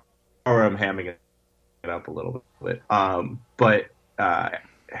 there's a part where I'm hamming it up a little bit. But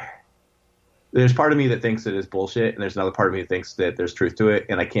there's part of me that thinks it is bullshit, and there's another part of me that thinks that there's truth to it,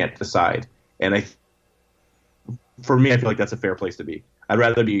 and I can't decide. And for me, I feel like that's a fair place to be. I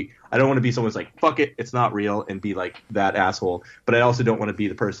don't want to be someone's like, fuck it, it's not real, and be like that asshole. But I also don't want to be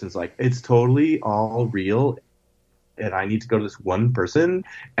the person who's like, it's totally all real, and I need to go to this one person,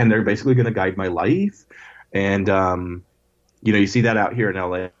 and they're basically going to guide my life. And, you see that out here in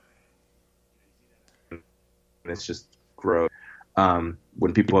LA. And it's just gross.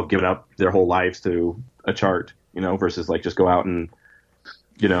 When people have given up their whole lives to a chart, versus like just go out and,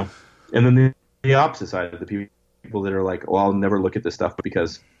 and then the opposite side of the people that are like, well, I'll never look at this stuff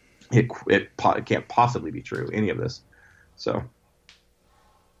because it can't possibly be true, any of this. So.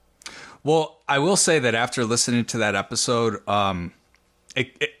 Well, I will say that after listening to that episode,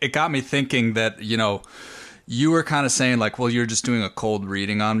 it got me thinking that, you were kind of saying like, well, you're just doing a cold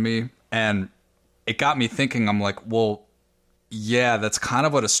reading on me. And it got me thinking, I'm like, well, yeah, that's kind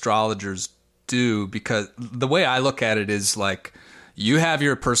of what astrologers do, because the way I look at it is like, you have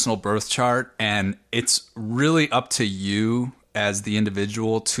your personal birth chart, and it's really up to you as the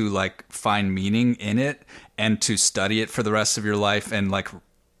individual to like find meaning in it and to study it for the rest of your life and like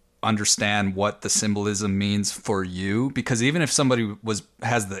understand what the symbolism means for you. Because even if somebody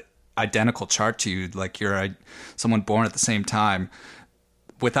has the identical chart to you, like you're someone born at the same time,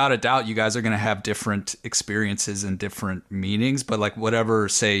 without a doubt, you guys are going to have different experiences and different meanings. But like whatever,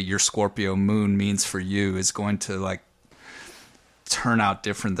 say, your Scorpio moon means for you is going to like turn out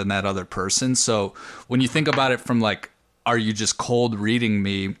different than that other person. So when you think about it from like, are you just cold reading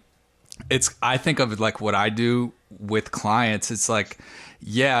me? I think of it like what I do with clients. It's like,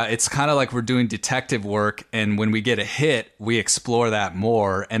 yeah, it's kind of like we're doing detective work. And when we get a hit, we explore that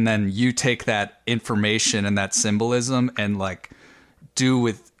more. And then you take that information and that symbolism and like, do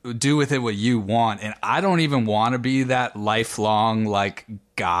with it what you want. And I don't even want to be that lifelong like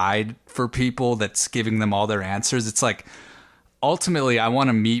guide for people that's giving them all their answers. It's like, ultimately, I want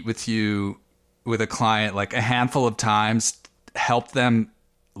to meet with you, with a client, like a handful of times, help them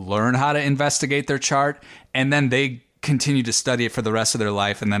learn how to investigate their chart, and then they continue to study it for the rest of their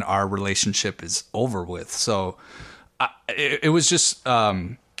life, and then our relationship is over with. So it was just,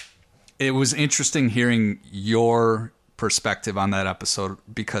 it was interesting hearing your perspective on that episode,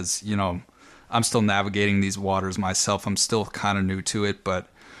 because I'm still navigating these waters myself. I'm still kind of new to it,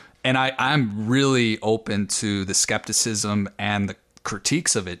 and I'm really open to the skepticism and the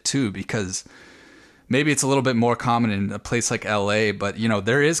critiques of it too, because maybe it's a little bit more common in a place like LA, but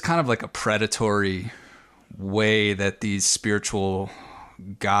there is kind of like a predatory way that these spiritual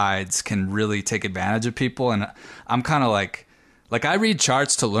guides can really take advantage of people. And I'm kind of like I read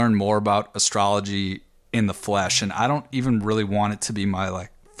charts to learn more about astrology in the flesh, and I don't even really want it to be my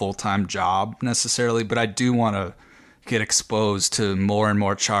like full-time job necessarily, but I do want to get exposed to more and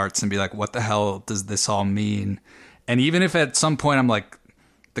more charts and be like, what the hell does this all mean? And even if at some point I'm like,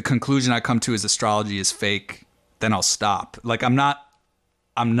 the conclusion I come to is astrology is fake, then I'll stop. Like I'm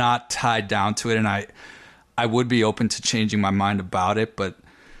not tied down to it, and I would be open to changing my mind about it, but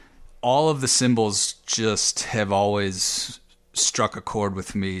all of the symbols just have always struck a chord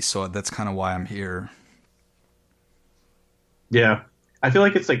with me, so that's kind of why I'm here. Yeah. I feel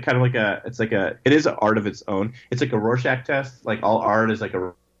like it's like kind of like it is an art of its own. It's like a Rorschach test. Like all art is like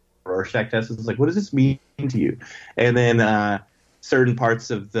a Rorschach test. It's like, what does this mean to you? And then certain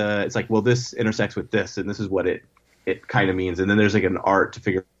parts of it's like, well, this intersects with this, and this is what it kind of means. And then there's like an art to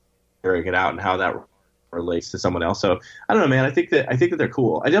figuring it out and how that relates to someone else. So I don't know, man. I think that they're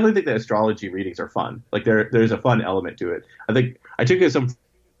cool. I definitely think that astrology readings are fun. Like there's a fun element to it. I think I took some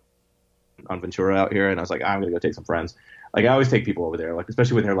on Ventura out here, and I was like, I'm gonna go take some friends. Like I always take people over there, like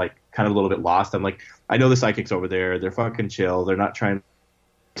especially when they're like kind of a little bit lost. I'm like, I know the psychics over there. They're fucking chill. They're not trying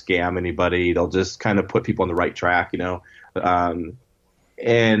scam anybody. They'll just kind of put people on the right track, you know.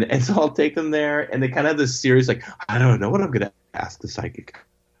 And so I'll take them there, and they kind of have this series like, I don't know what I'm gonna ask the psychic.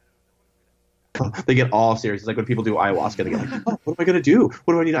 They get all serious. It's like when people do ayahuasca, they get like, oh, what am I gonna do?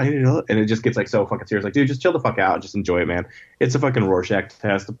 What do I need? I need to know. And it just gets like so fucking serious. Like, dude, just chill the fuck out. Just enjoy it, man. It's a fucking Rorschach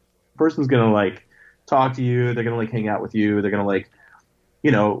test. The person's gonna like talk to you. They're gonna like hang out with you. They're gonna like,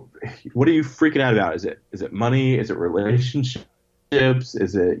 you know, what are you freaking out about? Is it money? Is it relationships?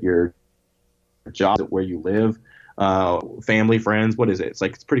 Is it your job? Is it where you live? Family, friends? What is it? It's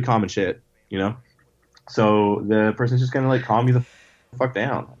like, it's pretty common shit, you know? So the person's just gonna like calm you the fuck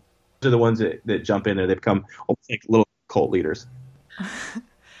down. Those are the ones that jump in there. They become almost like little cult leaders.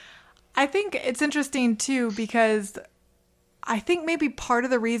 I think it's interesting too, because I think maybe part of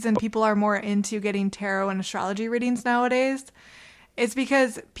the reason people are more into getting tarot and astrology readings nowadays is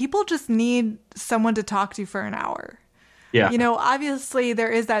because people just need someone to talk to for an hour. Yeah. You know, obviously there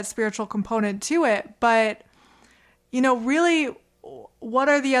is that spiritual component to it, but, you know, really, what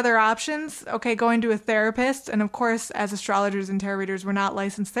are the other options? Okay, going to a therapist. And of course, as astrologers and tarot readers, we're not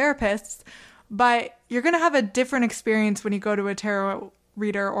licensed therapists, but you're going to have a different experience when you go to a tarot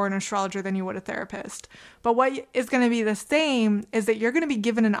reader or an astrologer than you would a therapist. But what is going to be the same is that you're going to be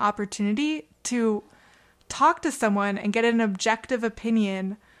given an opportunity to talk to someone and get an objective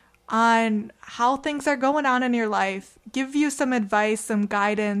opinion on how things are going on in your life, give you some advice, some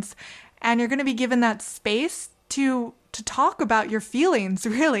guidance, and you're going to be given that space to talk about your feelings,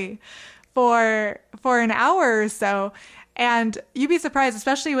 really, for an hour or so. And you'd be surprised,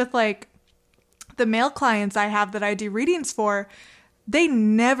 especially with like the male clients I have that I do readings for, they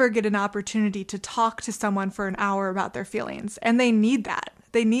never get an opportunity to talk to someone for an hour about their feelings. And they need that.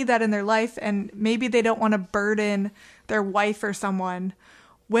 They need that in their life. And maybe they don't want to burden their wife or someone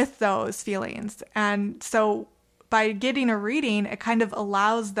with those feelings. And so by getting a reading, it kind of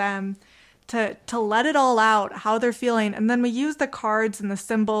allows them to let it all out, how they're feeling. And then we use the cards and the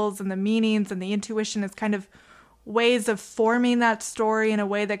symbols and the meanings and the intuition as kind of ways of forming that story in a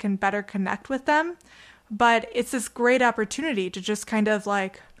way that can better connect with them. But it's this great opportunity to just kind of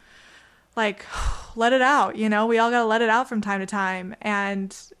like let it out. You know, we all got to let it out from time to time.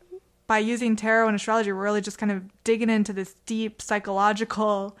 And by using tarot and astrology, we're really just kind of digging into this deep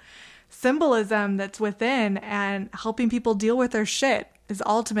psychological symbolism that's within, and helping people deal with their shit is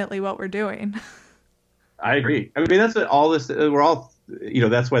ultimately what we're doing. I agree. I mean, that's what all this, we're all, you know,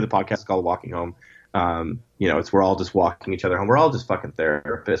 that's why the podcast is called Walking Home. You know, we're all just walking each other home. We're all just fucking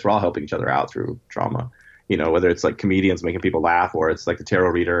therapists. We're all helping each other out through trauma. You know, whether it's like comedians making people laugh, or it's like the tarot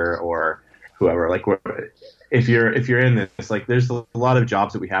reader or whoever. Like, if you're in this, like, there's a lot of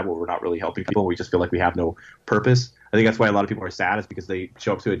jobs that we have where we're not really helping people. We just feel like we have no purpose. I think that's why a lot of people are sad, is because they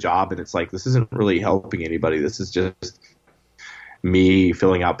show up to a job and it's like, this isn't really helping anybody. This is just me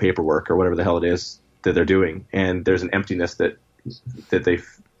filling out paperwork or whatever the hell it is that they're doing. And there's an emptiness that they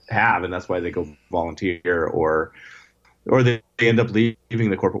have, and that's why they go volunteer, or they end up leaving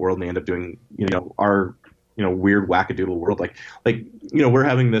the corporate world and they end up doing, you know, our, you know, weird wackadoodle world. Like, you know, we're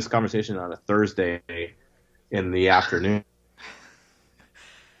having this conversation on a Thursday in the afternoon.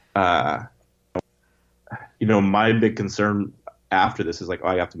 You know, my big concern after this is like, oh,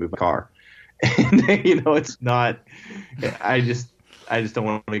 I have to move my car. And, you know, it's not, I just don't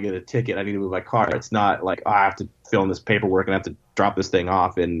want to get a ticket. I need to move my car. It's not like, oh, I have to fill in this paperwork and I have to drop this thing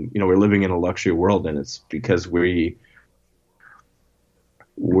off. And, you know, we're living in a luxury world, and it's because we're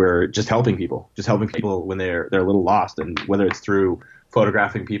just helping people when they're a little lost. And whether it's through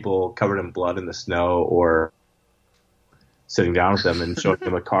photographing people covered in blood in the snow, or sitting down with them and showing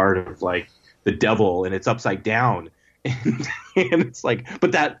them a card of like the devil and it's upside down. And it's like,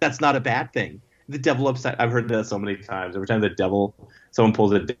 but that's not a bad thing. The devil upside, I've heard that so many times. Every time someone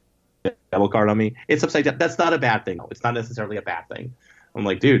pulls a devil card on me, it's upside down. That's not a bad thing. It's not necessarily a bad thing. I'm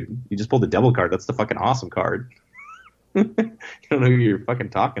like, dude, you just pulled the devil card. That's the fucking awesome card. You don't know who you're fucking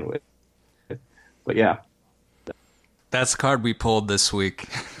talking with. But yeah. That's the card we pulled this week.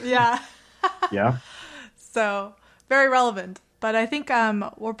 Yeah. Yeah. So very relevant. But I think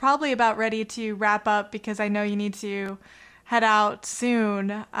we're probably about ready to wrap up, because I know you need to head out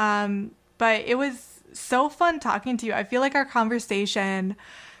soon. But it was so fun talking to you. I feel like our conversation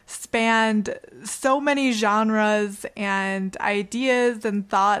spanned so many genres and ideas and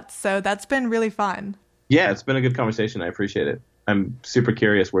thoughts. So that's been really fun. Yeah, it's been a good conversation. I appreciate it. I'm super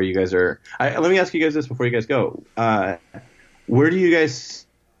curious where you guys are. Let me ask you guys this before you guys go. Where do you guys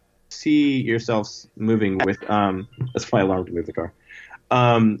see yourselves moving with that's my alarm to move the car.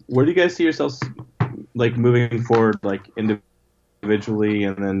 Where do you guys see yourselves like moving forward, like individually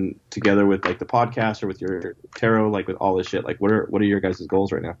and then together with like the podcast or with your tarot, like with all this shit? Like what are your guys'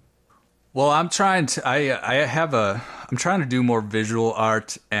 goals right now? Well, I'm trying to I'm trying to do more visual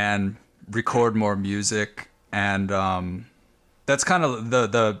art and record more music, and that's kind of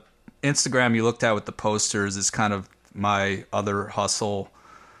the Instagram you looked at with the posters is kind of my other hustle.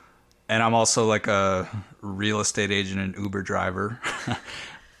 And I'm also like a real estate agent and Uber driver,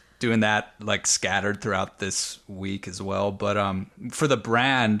 doing that like scattered throughout this week as well. But for the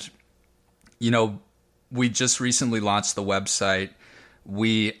brand, you know, we just recently launched the website.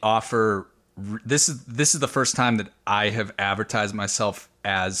 We offer this is the first time that I have advertised myself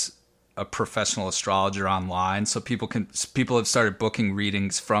as a professional astrologer online. So people have started booking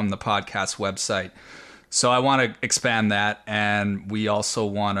readings from the podcast website. So I want to expand that, and we also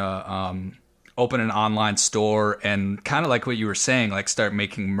want to open an online store and kind of like what you were saying, like start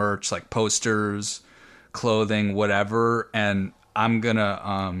making merch, like posters, clothing, whatever. And I'm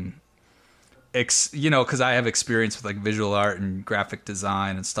gonna because I have experience with like visual art and graphic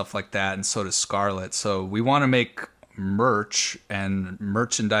design and stuff like that, and so does Scarlett. So we want to make merch and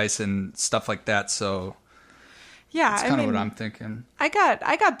merchandise and stuff like that. So yeah, that's kind of what I'm thinking. I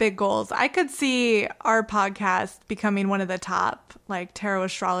got big goals. I could see our podcast becoming one of the top like tarot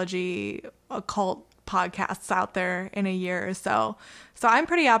astrology occult podcasts out there in a year or so. So I'm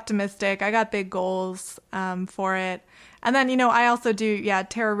pretty optimistic. I got big goals for it. And then, you know, I also do,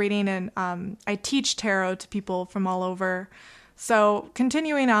 tarot reading, and I teach tarot to people from all over. So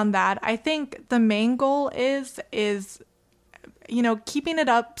continuing on that, I think the main goal is, you know, keeping it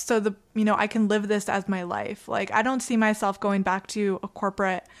up so I can live this as my life. Like, I don't see myself going back to a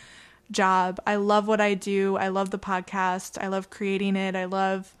corporate job. I love what I do. I love the podcast. I love creating it. I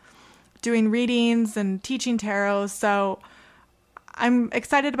love doing readings and teaching tarot. So I'm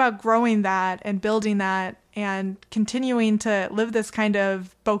excited about growing that and building that and continuing to live this kind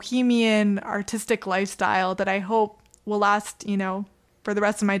of bohemian artistic lifestyle that I hope will last, you know, for the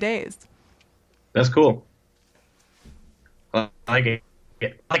rest of my days. That's cool. I like it.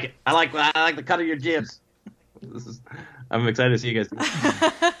 I like the cut of your jibs. I'm excited to see you guys.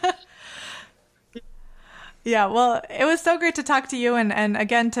 Yeah, well, it was so great to talk to you, and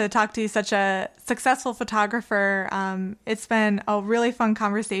again, to talk to you, such a successful photographer. It's been a really fun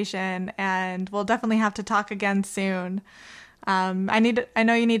conversation, and we'll definitely have to talk again soon. I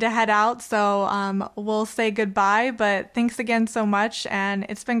know you need to head out, so we'll say goodbye, but thanks again so much, and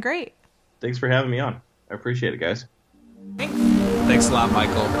it's been great. Thanks for having me on. I appreciate it, guys. Thanks a lot,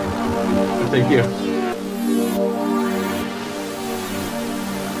 Michael. Thank you.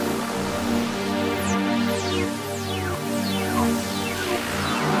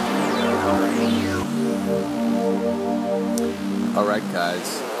 All right,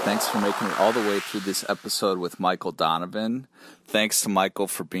 guys. Thanks for making it all the way through this episode with Michael Donovan. Thanks to Michael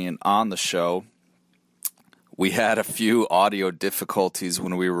for being on the show. We had a few audio difficulties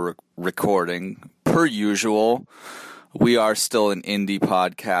when we were recording. Per usual, we are still an indie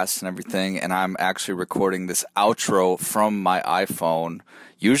podcast and everything, and I'm actually recording this outro from my iPhone.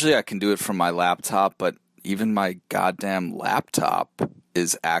 Usually I can do it from my laptop, but even my goddamn laptop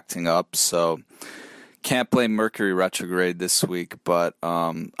is acting up, so can't blame Mercury retrograde this week, but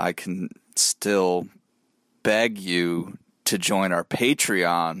I can still beg you to join our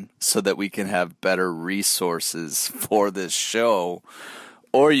Patreon so that we can have better resources for this show.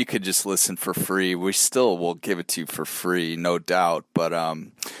 Or you could just listen for free. We still will give it to you for free, no doubt. But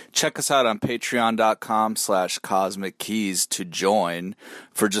check us out on patreon.com/Cosmic Keys to join.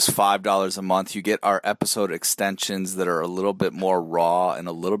 For just $5 a month, you get our episode extensions that are a little bit more raw and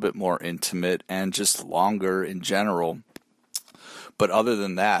a little bit more intimate and just longer in general. But other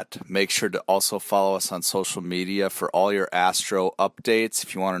than that, make sure to also follow us on social media for all your astro updates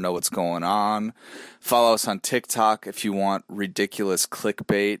if you want to know what's going on. Follow us on TikTok if you want ridiculous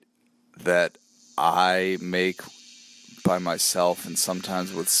clickbait that I make by myself and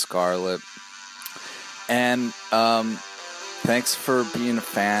sometimes with Scarlett. And thanks for being a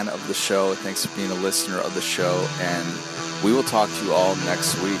fan of the show. Thanks for being a listener of the show. And we will talk to you all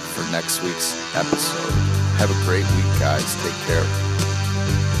next week for next week's episode. Have a great week, guys. Take care.